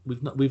haven't.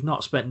 We've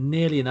not spent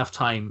nearly enough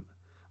time.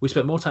 We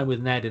spent more time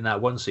with Ned in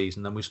that one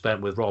season than we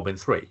spent with Robb in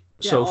 3.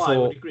 Yeah, so I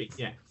would agree.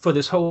 Yeah. For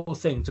this whole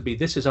thing to be,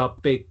 this is our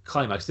big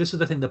climax. This is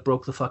the thing that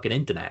broke the fucking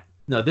internet.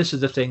 No, this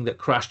is the thing that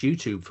crashed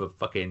YouTube for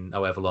fucking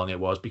however long it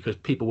was, because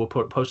people were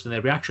posting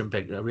their reaction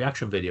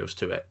videos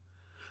to it.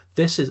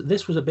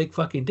 This was a big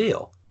fucking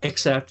deal.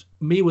 Except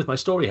me with my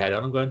story head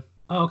on, I'm going,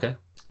 oh, okay,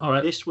 all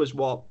right. This was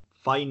what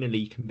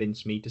finally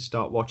convinced me to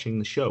start watching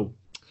the show.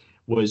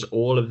 Was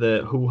all of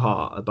the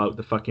hoo-ha about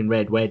the fucking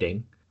Red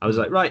Wedding. I was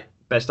like, right,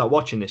 better start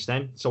watching this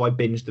then. So I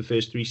binged the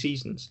first 3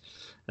 seasons.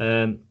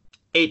 Look,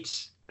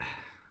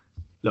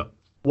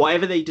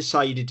 whatever they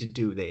decided to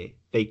do there,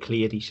 they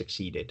clearly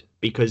succeeded,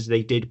 because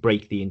they did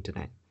break the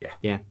internet.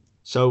 Yeah.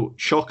 So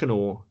shock and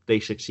awe, they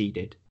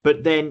succeeded.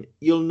 But then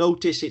you'll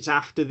notice it's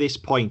after this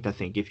point, I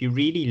think, if you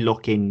really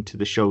look into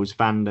the show's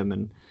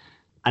fandom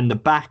and the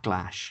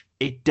backlash,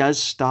 it does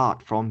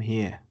start from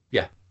here.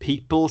 Yeah.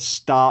 People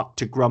start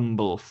to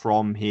grumble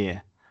from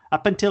here.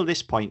 Up until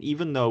this point,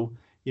 even though,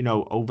 you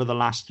know, over the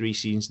last 3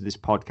 seasons of this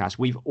podcast,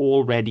 we've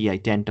already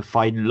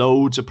identified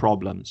loads of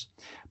problems.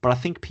 But I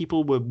think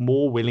people were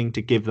more willing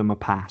to give them a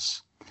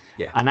pass.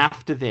 Yeah. And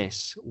after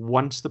this,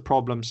 once the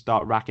problems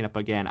start racking up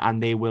again,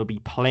 and there will be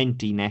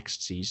plenty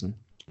next season,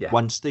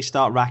 once they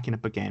start racking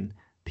up again,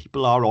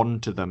 people are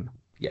onto them.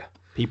 Yeah.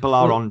 People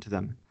are onto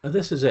them.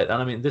 This is it.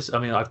 And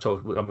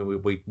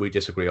we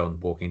disagree on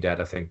Walking Dead.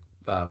 I think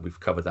we've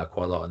covered that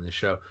quite a lot in this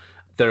show.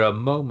 There are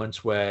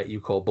moments where you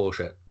call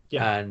bullshit.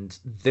 Yeah. And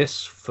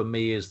this, for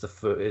me, is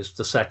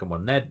the second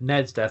one.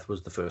 Ned's death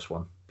was the first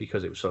one,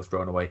 because it was sort of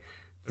thrown away.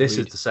 This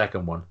is the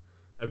second one.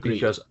 Agreed.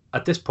 Because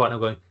at this point, I'm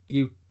going,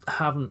 you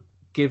haven't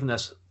given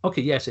us...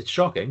 Okay, yes, it's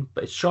shocking,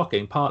 but it's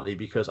shocking partly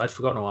because I'd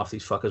forgotten who half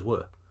these fuckers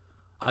were.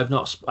 I've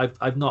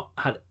not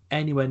had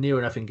anywhere near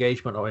enough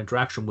engagement or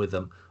interaction with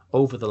them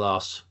over the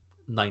last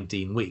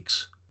 19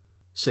 weeks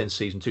since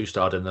season 2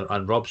 started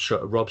and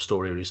Robb's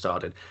story really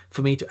started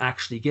for me to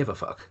actually give a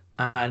fuck.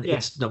 And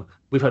it's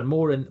we've had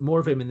more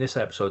of him in this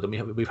episode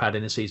than we've had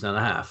in a season and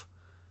a half.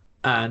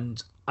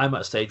 And I'm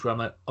at a stage where I'm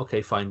like,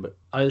 okay, fine, but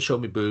either show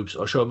me boobs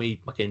or show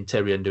me fucking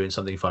Tyrion doing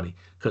something funny,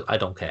 because I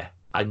don't care.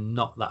 I'm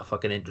not that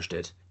fucking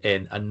interested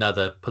in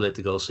another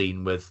political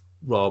scene with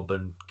Robb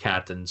and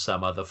Cat and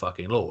some other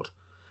fucking lord.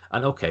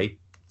 And okay,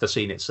 the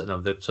scene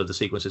the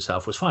sequence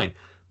itself was fine,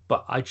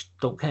 but I just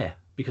don't care,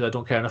 because I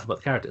don't care enough about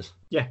the characters.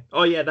 Yeah.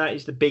 Oh yeah, that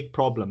is the big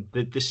problem.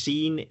 The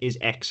scene is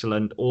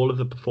excellent. All of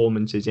the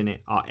performances in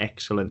it are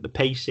excellent. The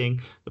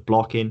pacing, the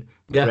blocking,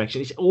 the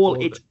direction,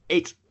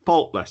 it's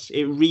faultless.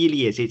 It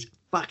really is. It's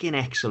fucking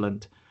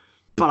excellent.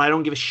 But I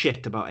don't give a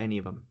shit about any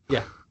of them.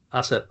 Yeah,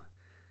 that's it.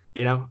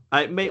 You know,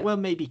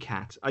 maybe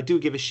Cat. I do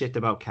give a shit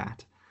about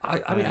Cat.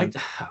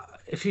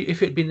 If it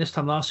had been this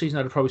time last season,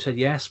 I'd have probably said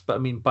yes. But I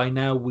mean, by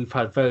now we've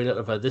had very little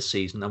of her this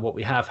season, and what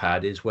we have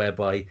had is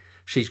whereby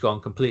she's gone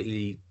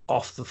completely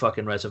off the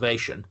fucking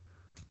reservation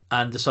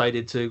and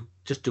decided to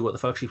just do what the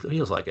fuck she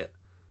feels like it.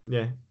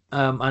 Yeah.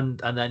 And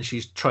then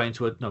she's trying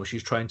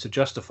to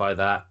justify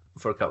that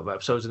for a couple of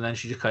episodes, and then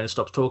she just kind of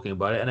stops talking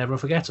about it, and everyone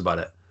forgets about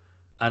it.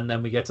 And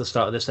then we get to the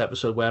start of this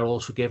episode where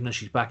all's forgiven, and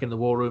she's back in the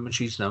war room, and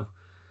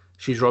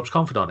she's Robb's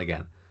confidant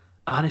again.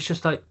 And it's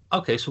just like,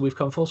 okay, so we've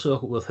come full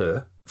circle with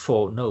her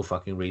for no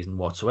fucking reason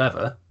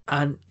whatsoever.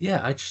 And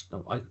yeah,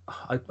 I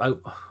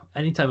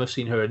anytime I've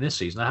seen her in this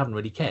season, I haven't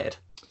really cared.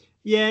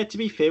 Yeah, to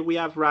be fair, we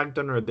have ragged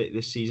on her a bit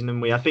this season,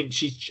 and I think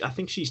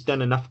she's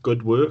done enough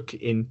good work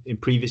in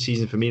previous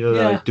seasons for me that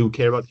I Yeah, do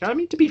care about. I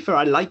mean, to be fair,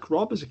 I like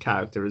Robb as a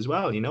character as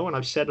well, and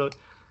I've said a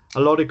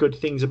lot of good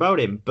things about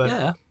him, but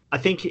yeah, I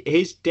think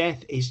his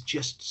death is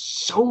just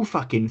so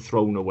fucking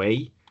thrown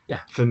away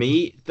yeah. for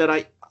me that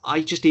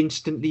I just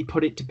instantly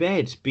put it to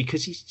bed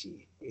because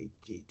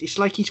it's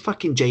like he's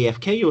fucking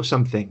JFK or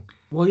something.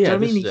 Well, Do you yeah. know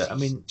what I mean? This, I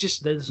He's mean,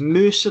 just there's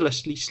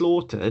mercilessly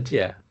slaughtered.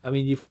 yeah. I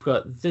mean, you've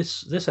got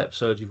this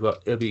episode.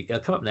 It'll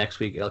come up next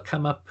week. It'll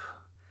come up.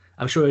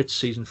 I'm sure it's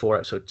season 4,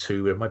 episode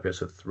 2. It might be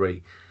episode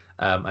 3,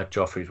 at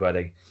Joffrey's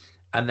wedding,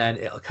 and then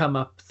it'll come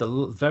up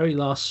the very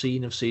last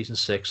scene of season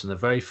 6 and the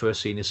very first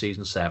scene of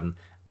season 7.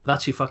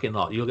 That's your fucking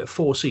lot. You'll get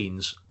 4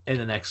 scenes in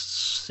the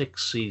next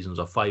 6 seasons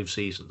or 5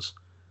 seasons,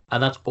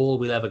 and that's all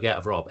we'll ever get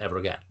of Robb ever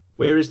again.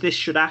 Whereas this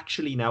should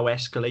actually now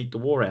escalate the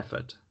war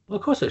effort, Well,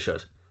 of course it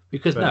should,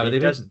 because but now it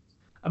doesn't.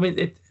 I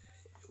mean,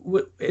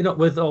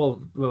 with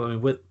all. Well, I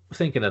mean, with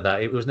thinking of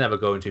that, it was never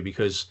going to,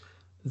 because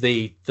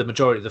the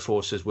majority of the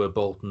forces were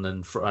Bolton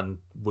and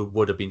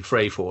would have been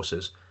Frey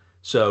forces.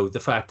 So the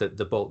fact that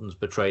the Boltons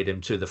betrayed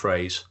him to the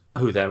Freys,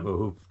 who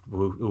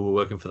were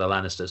working for the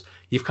Lannisters,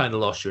 you've kind of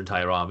lost your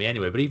entire army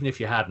anyway. But even if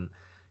you hadn't,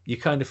 you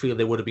kind of feel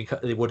they would have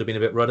been a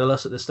bit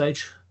rudderless at this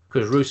stage,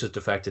 because Roose has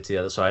defected to the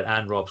other side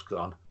and Robb's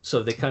gone,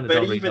 so they kind of But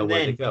don't really even know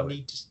where then, they're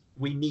going.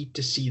 we need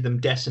to see them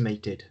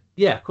decimated.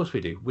 Yeah, of course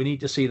we do. We need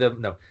to see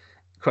them. No,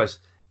 Christ.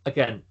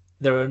 Again,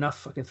 there are enough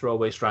fucking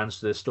throwaway strands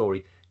to this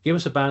story. Give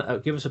us a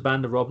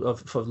band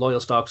of loyal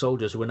Stark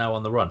soldiers who are now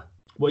on the run.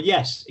 Well,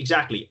 yes,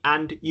 exactly.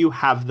 And you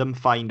have them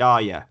find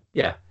Arya.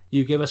 Yeah,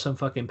 you give us some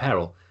fucking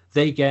peril.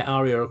 They get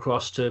Arya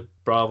across to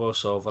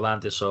Bravos or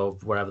Volantis or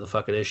wherever the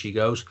fuck it is she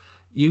goes.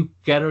 You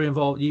get her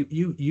involved.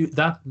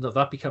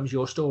 That becomes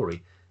your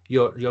story.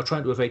 You're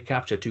trying to evade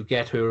capture to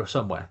get her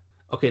somewhere.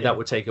 Okay, that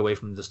would take away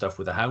from the stuff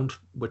with the Hound,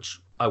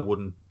 which I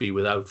wouldn't be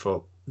without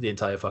for the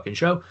entire fucking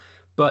show.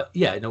 But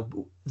yeah,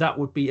 that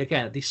would be,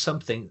 again, at least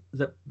something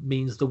that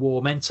means the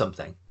war meant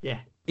something. Yeah.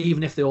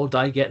 Even if they all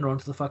die getting her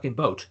onto the fucking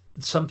boat,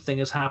 something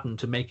has happened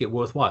to make it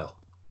worthwhile.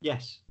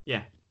 Yes.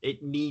 Yeah.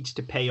 It needs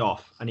to pay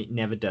off, and it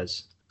never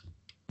does.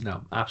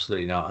 No,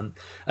 absolutely not. And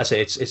I say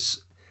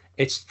it's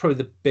probably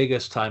the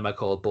biggest time I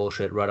call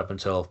bullshit right up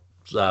until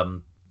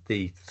the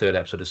 3rd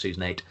episode of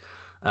season 8.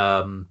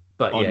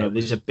 But yeah, no,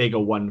 there's a bigger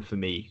one for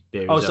me.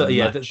 There's another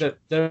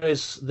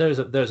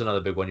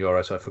big one. You're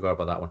right, so I forgot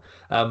about that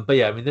one. But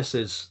yeah, I mean, this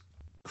is,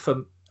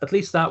 from at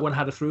least that one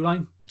had a through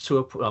line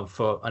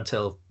for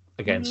until,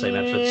 again, same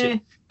episode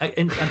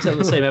until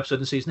the same episode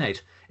in season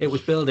 8. It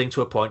was building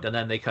to a point, and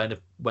then they kind of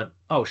went,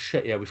 oh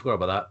shit, yeah, we forgot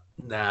about that.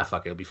 Nah,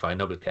 fuck it, it'll be fine.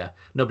 Nobody care.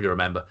 Nobody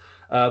remember.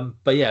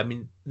 But yeah, I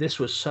mean, this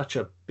was such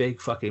a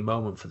big fucking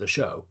moment for the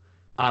show,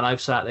 and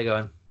I've sat there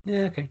going,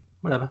 yeah, okay,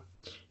 whatever.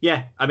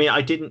 Yeah, I mean,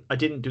 I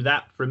didn't do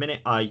that for a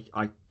minute. I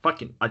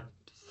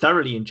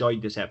thoroughly enjoyed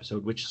this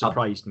episode, which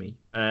surprised me.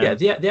 Yeah,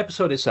 the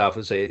episode itself,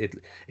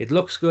 it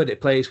looks good,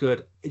 it plays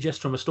good.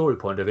 Just from a story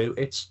point of view,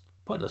 it's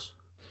pointless.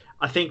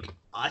 I think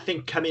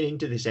coming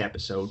into this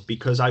episode,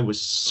 because I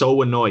was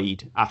so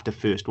annoyed after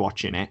first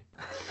watching it,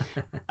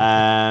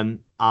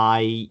 my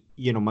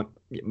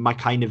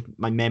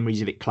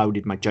memories of it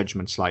clouded my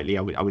judgment slightly.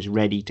 I was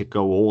ready to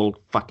go all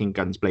fucking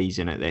guns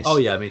blazing at this. Oh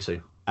yeah, me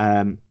too.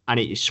 And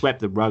it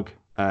swept the rug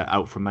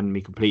out from under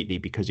me completely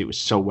because it was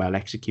so well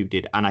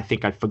executed. And I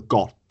think I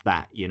forgot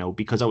that,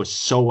 because I was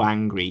so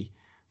angry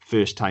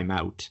first time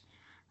out.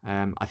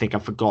 I think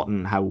I've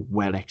forgotten how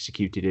well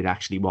executed it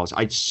actually was.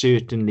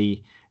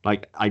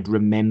 I'd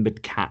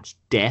remembered Kat's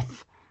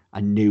death. I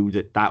knew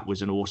that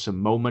was an awesome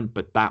moment,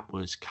 but that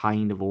was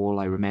kind of all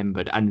I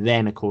remembered. And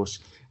then, of course,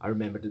 I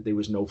remembered that there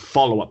was no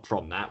follow-up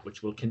from that,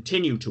 which will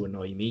continue to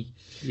annoy me.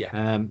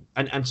 Yeah.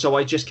 And so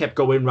I just kept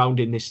going round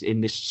in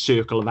this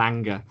circle of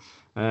anger.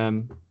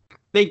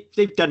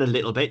 They've done a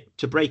little bit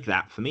to break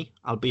that for me,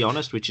 I'll be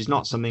honest, which is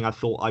not something I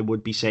thought I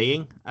would be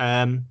saying.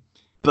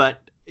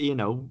 But,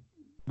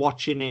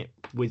 watching it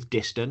with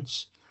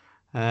distance,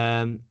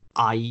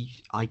 I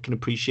can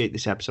appreciate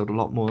this episode a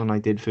lot more than I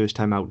did first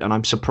time out, and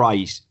I'm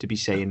surprised to be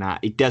saying that.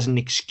 It doesn't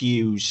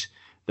excuse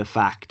the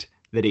fact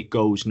that it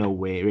goes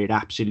nowhere. It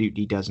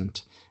absolutely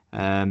doesn't.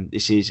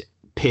 This is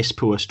piss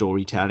poor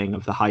storytelling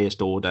of the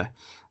highest order,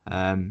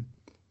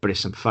 but it's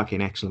some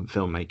fucking excellent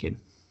filmmaking.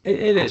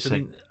 It is. I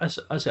mean,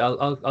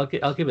 I'll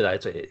give it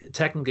that.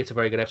 Technically, it's a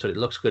very good episode. It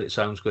looks good. It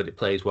sounds good. It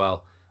plays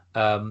well.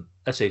 I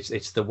say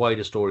it's the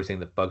wider story thing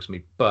that bugs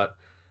me, but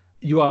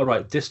you are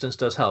right. Distance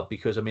does help,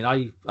 because I mean,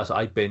 I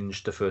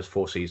binged the first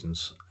 4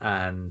 seasons,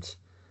 and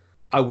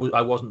I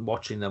wasn't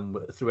watching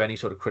them through any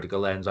sort of critical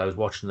lens. I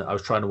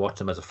was trying to watch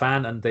them as a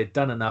fan, and they'd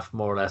done enough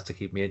more or less to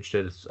keep me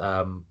interested as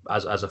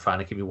a fan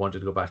and keep me wanting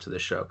to go back to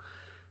this show.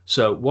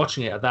 So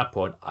watching it at that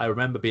point, I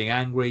remember being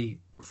angry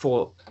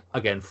for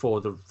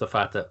the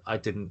fact that I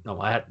didn't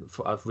know,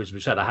 as we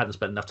said, I hadn't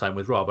spent enough time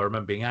with Robb. I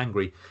remember being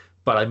angry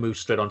but I moved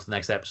straight on to the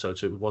next episode,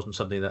 so it wasn't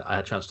something that I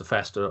had a chance to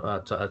fester,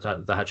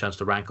 that had a chance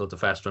to rankle, to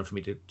fester, and for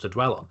me to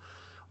dwell on.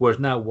 Whereas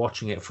now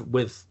watching it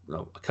with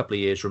a couple of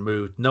years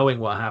removed, knowing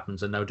what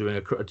happens, and now doing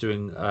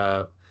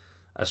a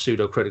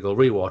pseudo critical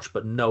rewatch,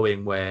 but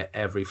knowing where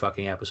every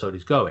fucking episode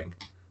is going,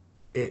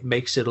 it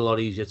makes it a lot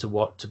easier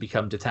to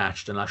become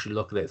detached and actually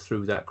look at it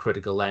through that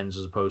critical lens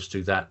as opposed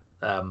to that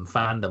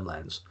fandom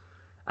lens.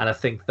 And I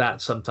think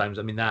that sometimes,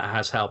 I mean, that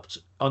has helped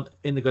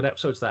in the good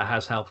episodes. That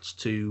has helped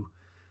to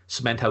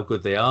cement how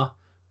good they are,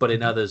 but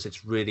in others,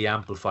 it's really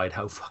amplified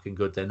how fucking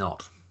good they're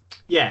not.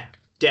 Yeah,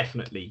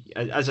 definitely.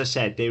 As I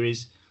said, there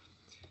is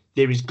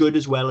good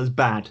as well as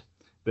bad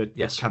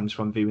that comes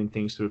from viewing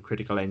things through a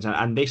critical lens,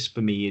 and this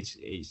for me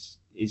is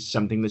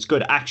something that's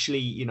good.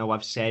 Actually,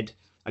 I've said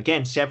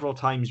again several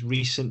times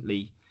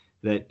recently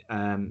that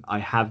I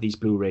have these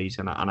Blu-rays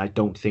and I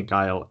don't think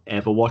I'll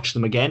ever watch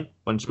them again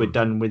once we're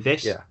done with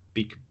this. Yeah.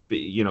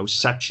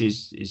 Such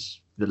is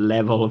the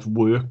level of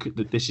work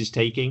that this is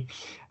taking.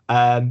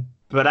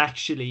 But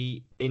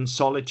actually, in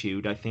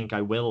solitude, I think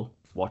I will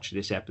watch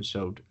this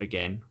episode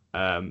again.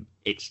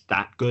 It's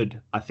that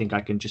good. I think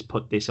I can just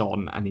put this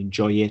on and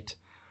enjoy it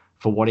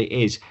for what it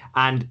is.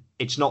 And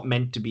it's not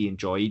meant to be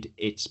enjoyed.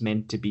 It's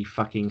meant to be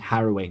fucking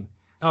harrowing.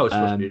 Oh, it's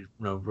supposed to be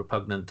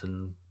repugnant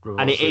and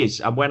revolting. And it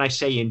is. And when I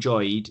say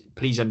enjoyed,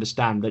 please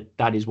understand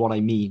that is what I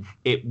mean.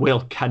 It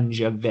will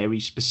conjure very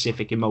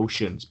specific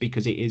emotions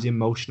because it is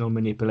emotional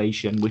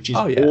manipulation, which is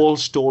all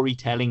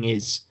storytelling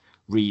is,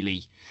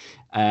 really.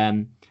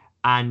 And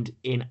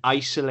in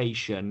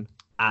isolation,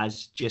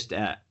 as just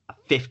a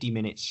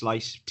 50-minute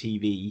slice of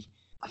TV,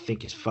 I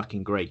think it's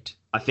fucking great.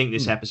 I think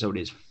this episode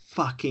is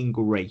fucking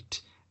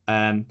great.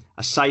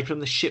 Aside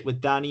from the shit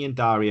with Dany and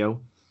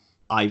Dario,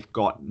 I've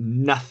got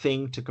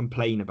nothing to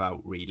complain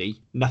about, really.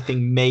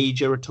 Nothing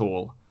major at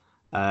all.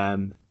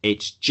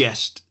 It's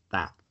just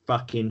that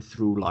fucking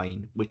through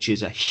line, which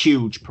is a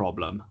huge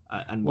problem.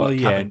 And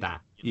we've covered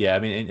that. Yeah, I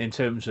mean, in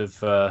terms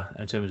of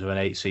an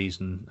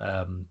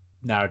 8-season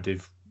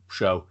narrative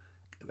show,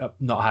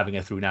 not having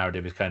a through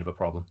narrative is kind of a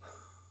problem.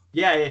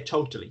 Yeah,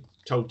 totally.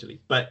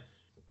 But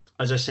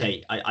as I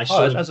say, as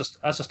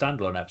a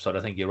standalone episode,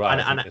 I think you're right.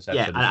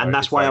 And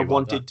that's why I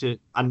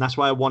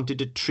wanted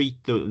to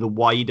treat the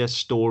wider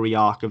story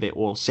arc of it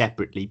all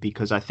separately,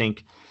 because I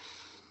think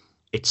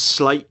it's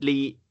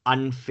slightly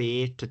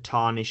unfair to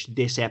tarnish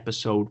this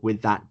episode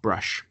with that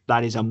brush.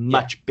 That is a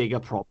much bigger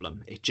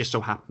problem. It just so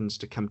happens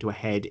to come to a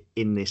head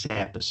in this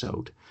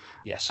episode.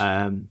 Yes.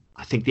 I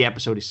think the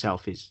episode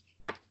itself is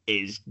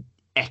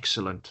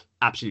excellent,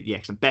 absolutely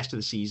excellent, best of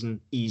the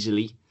season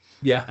easily.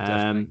 Yeah,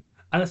 definitely.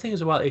 And the thing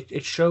is,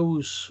 it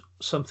shows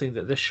something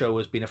that this show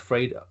has been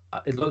afraid of.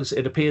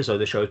 It appears though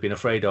this show has been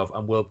afraid of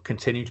and will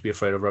continue to be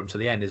afraid of right up to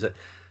the end, is that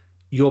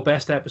your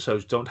best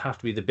episodes don't have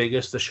to be the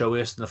biggest, the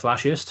showiest, and the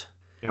flashiest.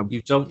 Yeah.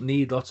 You don't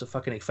need lots of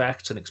fucking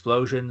effects and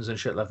explosions and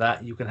shit like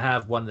that. You can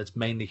have one that's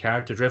mainly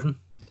character-driven.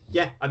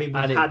 Yeah, I mean,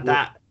 we've had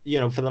that,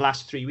 for the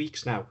last 3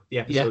 weeks now. The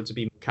episodes have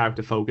been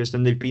character-focused,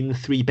 and they've been the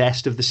 3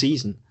 best of the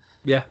season.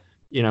 Yeah.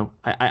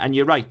 And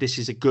you're right. This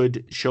is a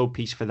good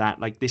showpiece for that.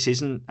 Like, this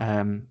isn't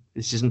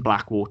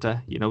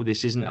Blackwater.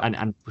 This isn't. No.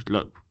 And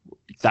look,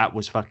 that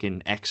was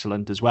fucking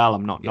excellent as well.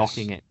 I'm not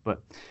knocking it,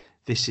 but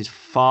this is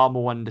far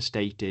more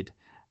understated,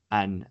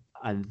 and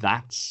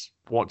that's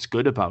what's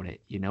good about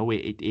it.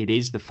 It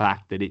is the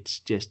fact that it's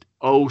just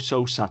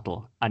so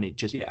subtle, and it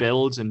just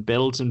builds and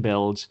builds and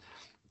builds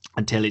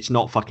until it's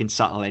not fucking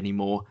subtle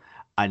anymore,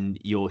 and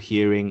you're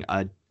hearing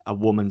a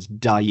woman's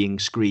dying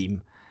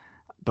scream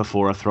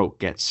before her throat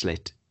gets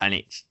slit, and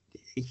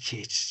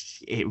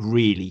it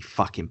really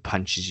fucking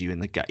punches you in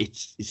the gut.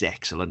 It's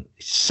excellent.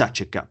 It's such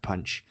a gut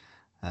punch.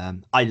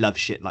 I love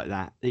shit like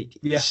that.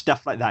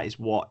 Stuff like that is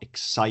what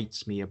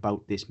excites me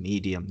about this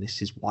medium.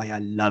 This is why I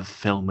love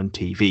film and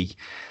TV.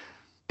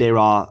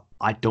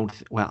 I don't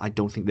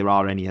think there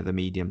are any other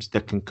mediums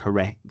that can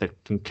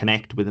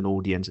connect with an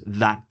audience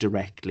that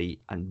directly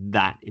and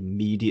that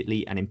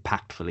immediately and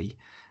impactfully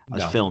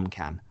as film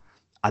can.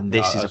 And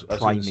this is a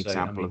prime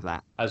example of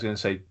that. I was going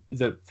to say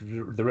the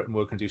written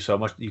word can do so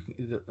much.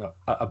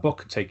 A book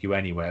can take you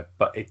anywhere,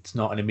 but it's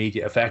not an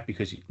immediate effect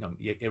because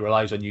it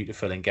relies on you to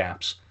fill in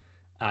gaps,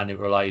 and it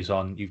relies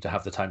on you to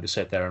have the time to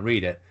sit there and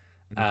read it.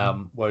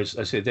 Mm-hmm. Whereas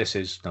I say this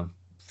is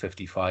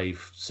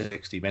 55,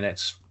 60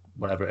 minutes,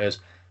 whatever it is,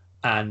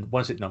 and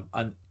once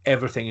and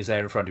everything is there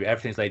in front of you.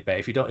 Everything's laid bare.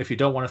 If you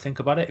don't want to think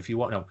about it, if you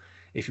want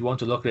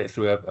to look at it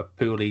through a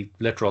purely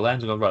literal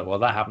lens and go, right, well,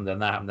 that happened and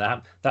that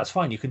happened, that's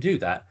fine. You can do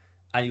that.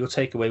 And you'll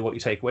take away what you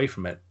take away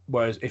from it.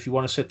 Whereas if you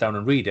want to sit down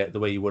and read it the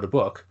way you would a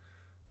book,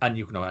 and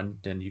you can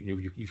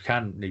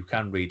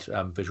read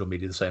visual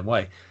media the same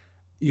way,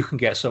 you can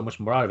get so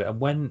much more out of it. And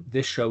when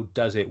this show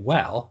does it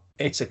well,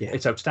 it's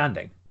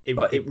outstanding.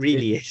 It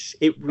really is.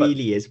 It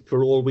really is.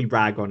 For all we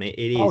brag on it,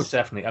 it is. Oh,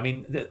 definitely. I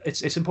mean,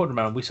 it's important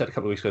to remember. We said a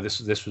couple of weeks ago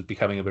this was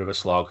becoming a bit of a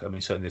slog. I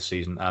mean, certainly this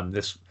season.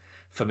 This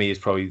for me is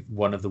probably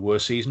one of the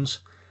worst seasons.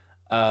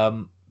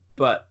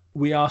 But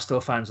we are still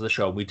fans of the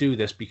show. We do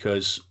this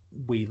because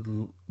we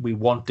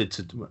want to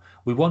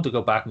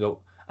go back and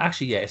go,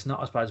 actually, it's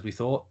not as bad as we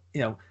thought.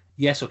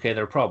 yes, okay,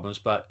 there are problems,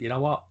 but you know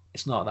what?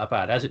 It's not that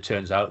bad. As it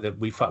turns out, that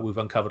we've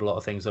uncovered a lot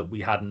of things that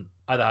we hadn't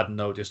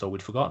noticed or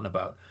we'd forgotten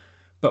about.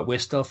 But we're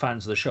still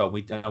fans of the show.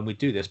 We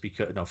do this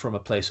because from a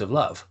place of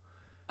love,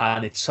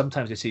 and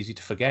sometimes it's easy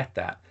to forget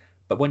that.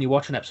 But when you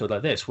watch an episode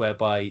like this,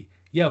 whereby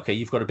okay,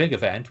 you've got a big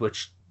event,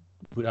 which,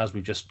 as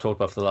we just talked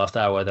about for the last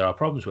hour, there are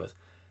problems with,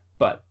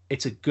 but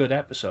it's a good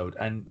episode,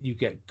 and you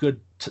get good.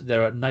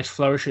 There are nice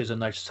flourishes and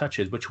nice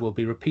touches, which will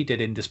be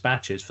repeated in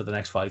dispatches for the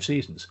next 5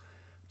 seasons.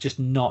 Just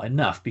not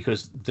enough,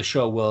 because the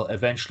show will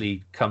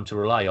eventually come to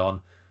rely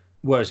on,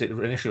 whereas it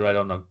initially relied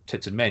on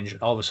tits and minge,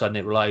 all of a sudden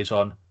it relies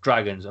on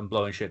dragons and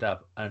blowing shit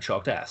up and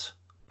shock deaths.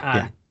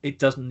 And it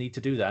doesn't need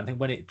to do that. I think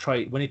when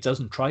it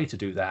doesn't try to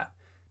do that,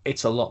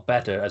 it's a lot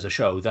better as a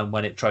show than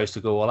when it tries to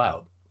go all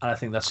out. And I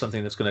think that's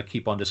something that's going to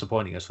keep on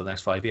disappointing us for the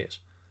next 5 years.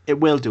 It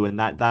will do, and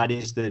that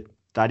is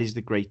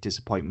the great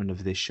disappointment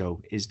of this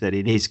show, is that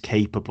it is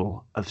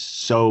capable of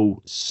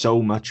so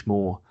much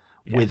more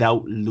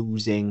without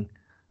losing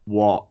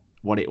what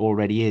it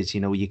already is.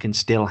 You can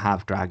still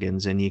have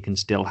dragons and you can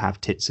still have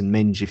tits and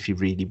minge if you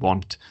really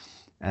want.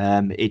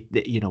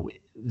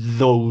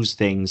 Those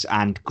things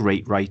and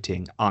great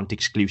writing aren't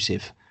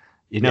exclusive.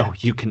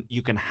 You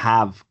can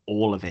have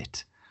all of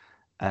it.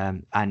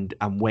 And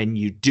when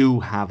you do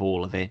have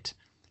all of it,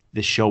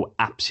 the show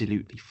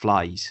absolutely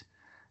flies.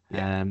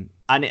 And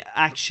it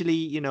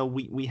actually,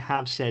 we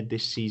have said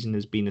this season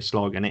has been a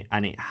slog,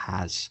 and it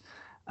has.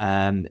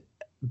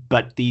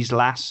 But these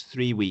last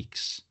 3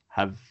 weeks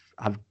have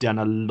done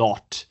a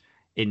lot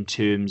in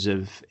terms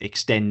of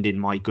extending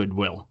my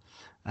goodwill.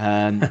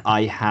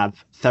 I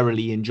have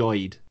thoroughly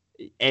enjoyed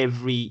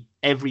every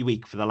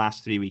week for the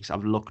last 3 weeks.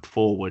 I've looked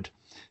forward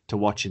to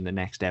watching the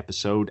next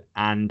episode,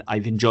 and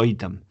I've enjoyed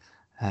them.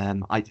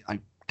 I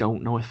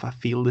don't know if I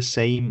feel the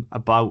same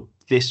about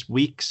this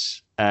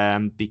week's,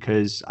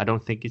 because I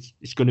don't think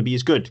it's going to be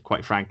as good,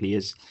 quite frankly,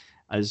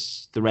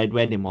 as the Red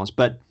Wedding was.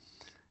 But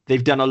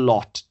they've done a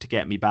lot to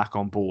get me back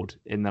on board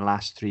in the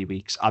last 3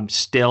 weeks. I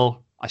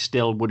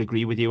still would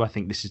agree with you. I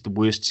think this is the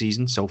worst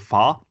season so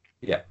far.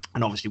 Yeah.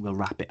 And obviously we'll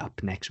wrap it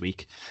up next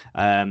week.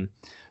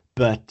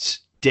 But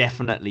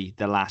definitely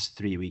the last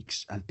 3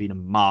 weeks have been a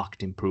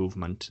marked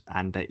improvement,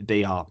 and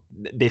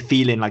they're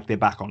feeling like they're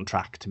back on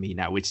track to me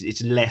now.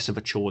 It's less of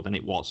a chore than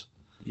it was.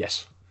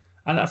 Yes.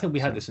 And I think we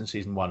had this in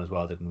season 1 as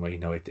well, didn't we?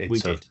 We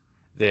did.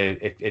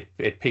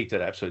 It peaked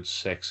at episode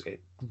 6.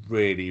 It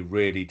really,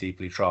 really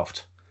deeply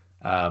troughed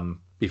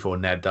before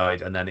Ned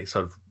died, and then it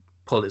sort of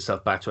pulled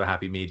itself back to a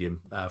happy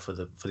medium for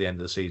the end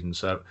of the season.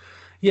 So,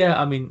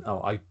 yeah, I mean,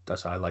 I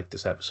like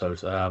this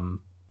episode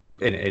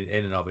in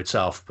and of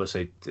itself, but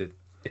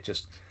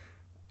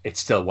it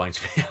still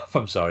winds me up.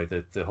 I'm sorry,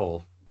 the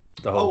whole.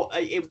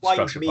 It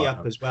winds me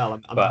up as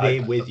well. I'm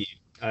there with you.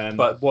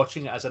 But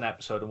watching it as an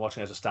episode and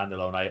watching it as a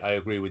standalone, I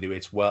agree with you.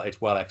 It's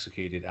well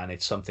executed, and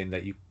it's something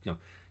that you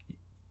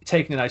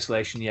taken in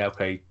isolation. Yeah,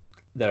 okay.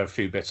 There are a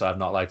few bits I've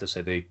not liked. To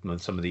say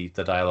some of the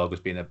dialogue has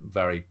been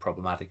very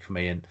problematic for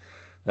me, and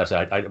that's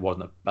I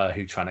wasn't a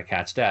huge fan of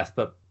Kat's death,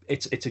 but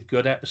it's a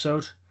good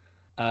episode.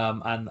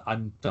 And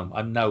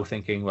I'm now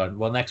thinking,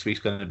 well, next week's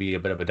going to be a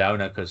bit of a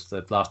downer because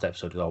the last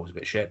episode was always a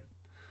bit shit.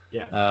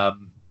 Yeah.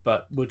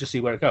 But we'll just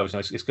see where it goes.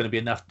 It's going to be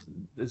enough.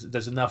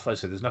 There's enough. I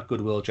said there's enough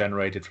goodwill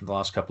generated from the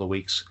last couple of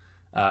weeks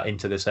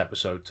into this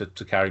episode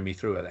to carry me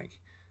through, I think.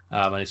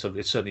 And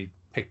it's certainly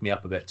picked me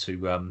up a bit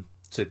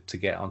to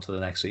get onto the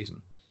next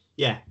season.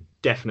 Yeah,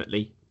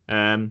 definitely.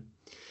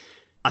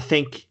 I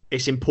think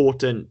it's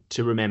important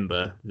to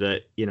remember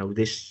that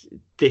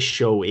this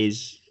show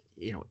is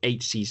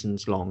 8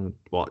 seasons long.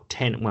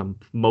 10? Well,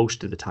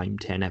 most of the time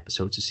 10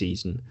 episodes a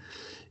season.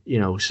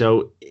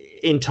 So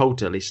in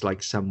total it's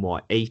like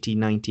somewhat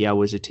 80-90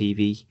 hours of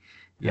TV.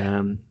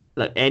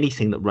 Like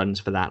anything that runs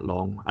for that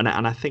long, and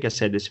I think I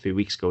said this a few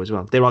weeks ago as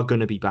well, there are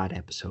going to be bad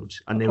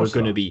episodes, and there are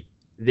going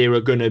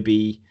to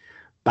be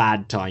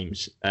bad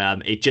times.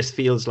 It just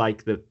feels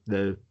like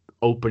the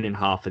opening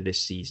half of this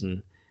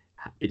season,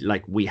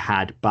 like we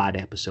had bad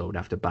episode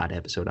after bad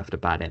episode after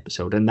bad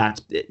episode, and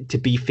that's, to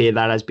be fair,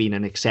 that has been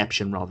an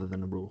exception rather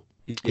than a rule.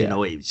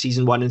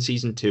 Season 1 and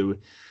season 2,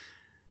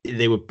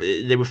 they were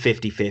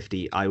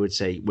 50-50, I would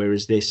say,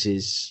 whereas this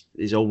is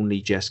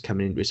only just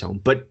coming into its own.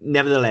 But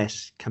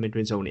nevertheless, coming into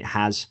its own, it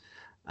has,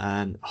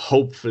 and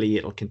hopefully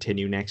it'll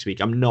continue next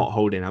week. I'm not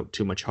holding out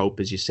too much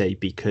hope, as you say,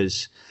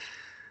 because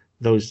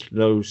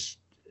those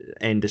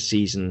end of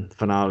season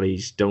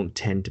finales don't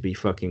tend to be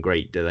fucking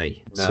great, do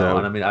they? No,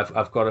 and I mean,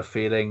 I've got a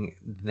feeling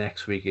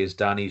next week is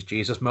Dany's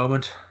Jesus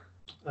moment.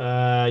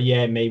 Yeah,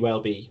 it may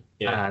well be.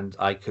 Yeah. And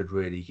I could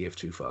really give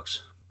two fucks.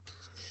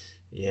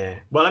 Yeah.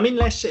 Well, I mean,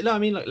 let's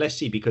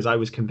see, because I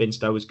was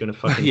convinced I was going to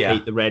fucking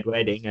hate the Red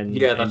Wedding,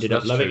 and ended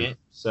up loving it.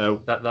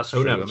 So that's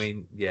true. Knows? I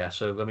mean, yeah.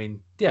 So I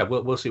mean, yeah,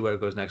 we'll see where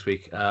it goes next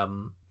week.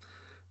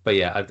 But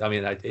yeah, I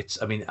mean,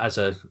 as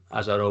an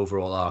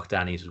overall arc,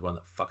 Dany's is one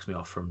that fucks me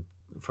off from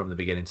the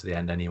beginning to the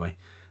end, anyway.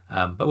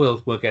 But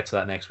we'll get to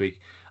that next week.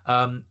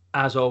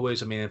 As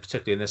always, I mean,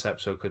 particularly in this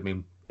episode, because I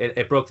mean,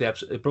 it broke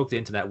the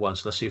internet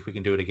once. Let's see if we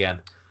can do it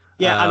again.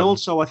 Yeah, and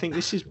also I think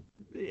this is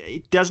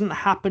it doesn't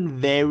happen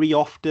very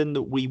often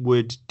that we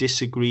would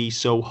disagree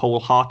so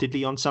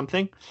wholeheartedly on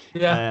something.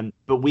 Yeah.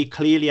 But we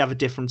clearly have a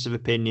difference of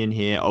opinion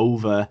here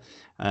over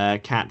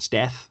Kat's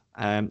death.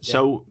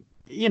 So,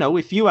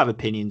 if you have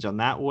opinions on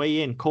that,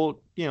 weigh in. Call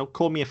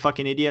me a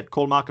fucking idiot.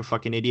 Call Mark a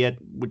fucking idiot.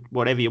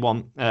 Whatever you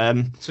want.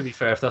 To be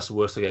fair, if that's the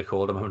worst I get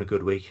called, I'm having a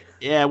good week.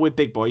 Yeah, we're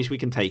big boys. We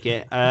can take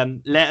it.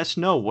 Let us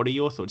know. What are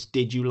your thoughts?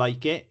 Did you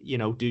like it?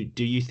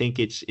 Do you think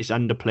it's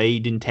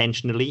underplayed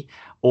intentionally,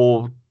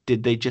 or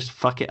did they just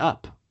fuck it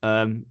up?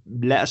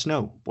 Let us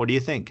know. What do you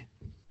think?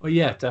 Well,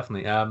 yeah,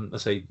 definitely.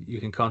 Let's say you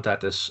can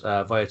contact us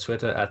via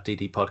Twitter at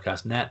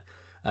ddpodcastnet.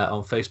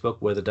 On Facebook,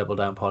 we're the Double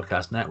Down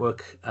Podcast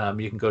Network.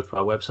 You can go to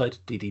our website,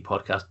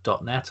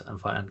 ddpodcast.net,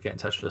 and get in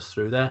touch with us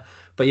through there.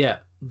 But yeah,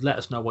 let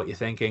us know what you're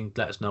thinking.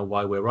 Let us know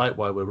why we're right,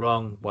 why we're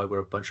wrong, why we're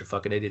a bunch of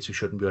fucking idiots who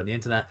shouldn't be on the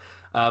internet.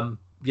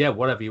 Yeah,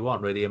 whatever you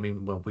want, really. I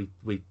mean, well,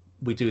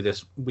 we do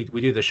this. We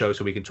do the show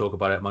so we can talk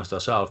about it amongst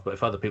ourselves. But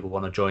if other people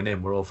want to join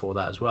in, we're all for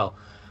that as well.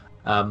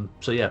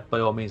 So yeah,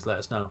 by all means, let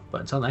us know. But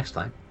until next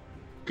time.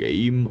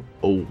 Game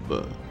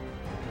over.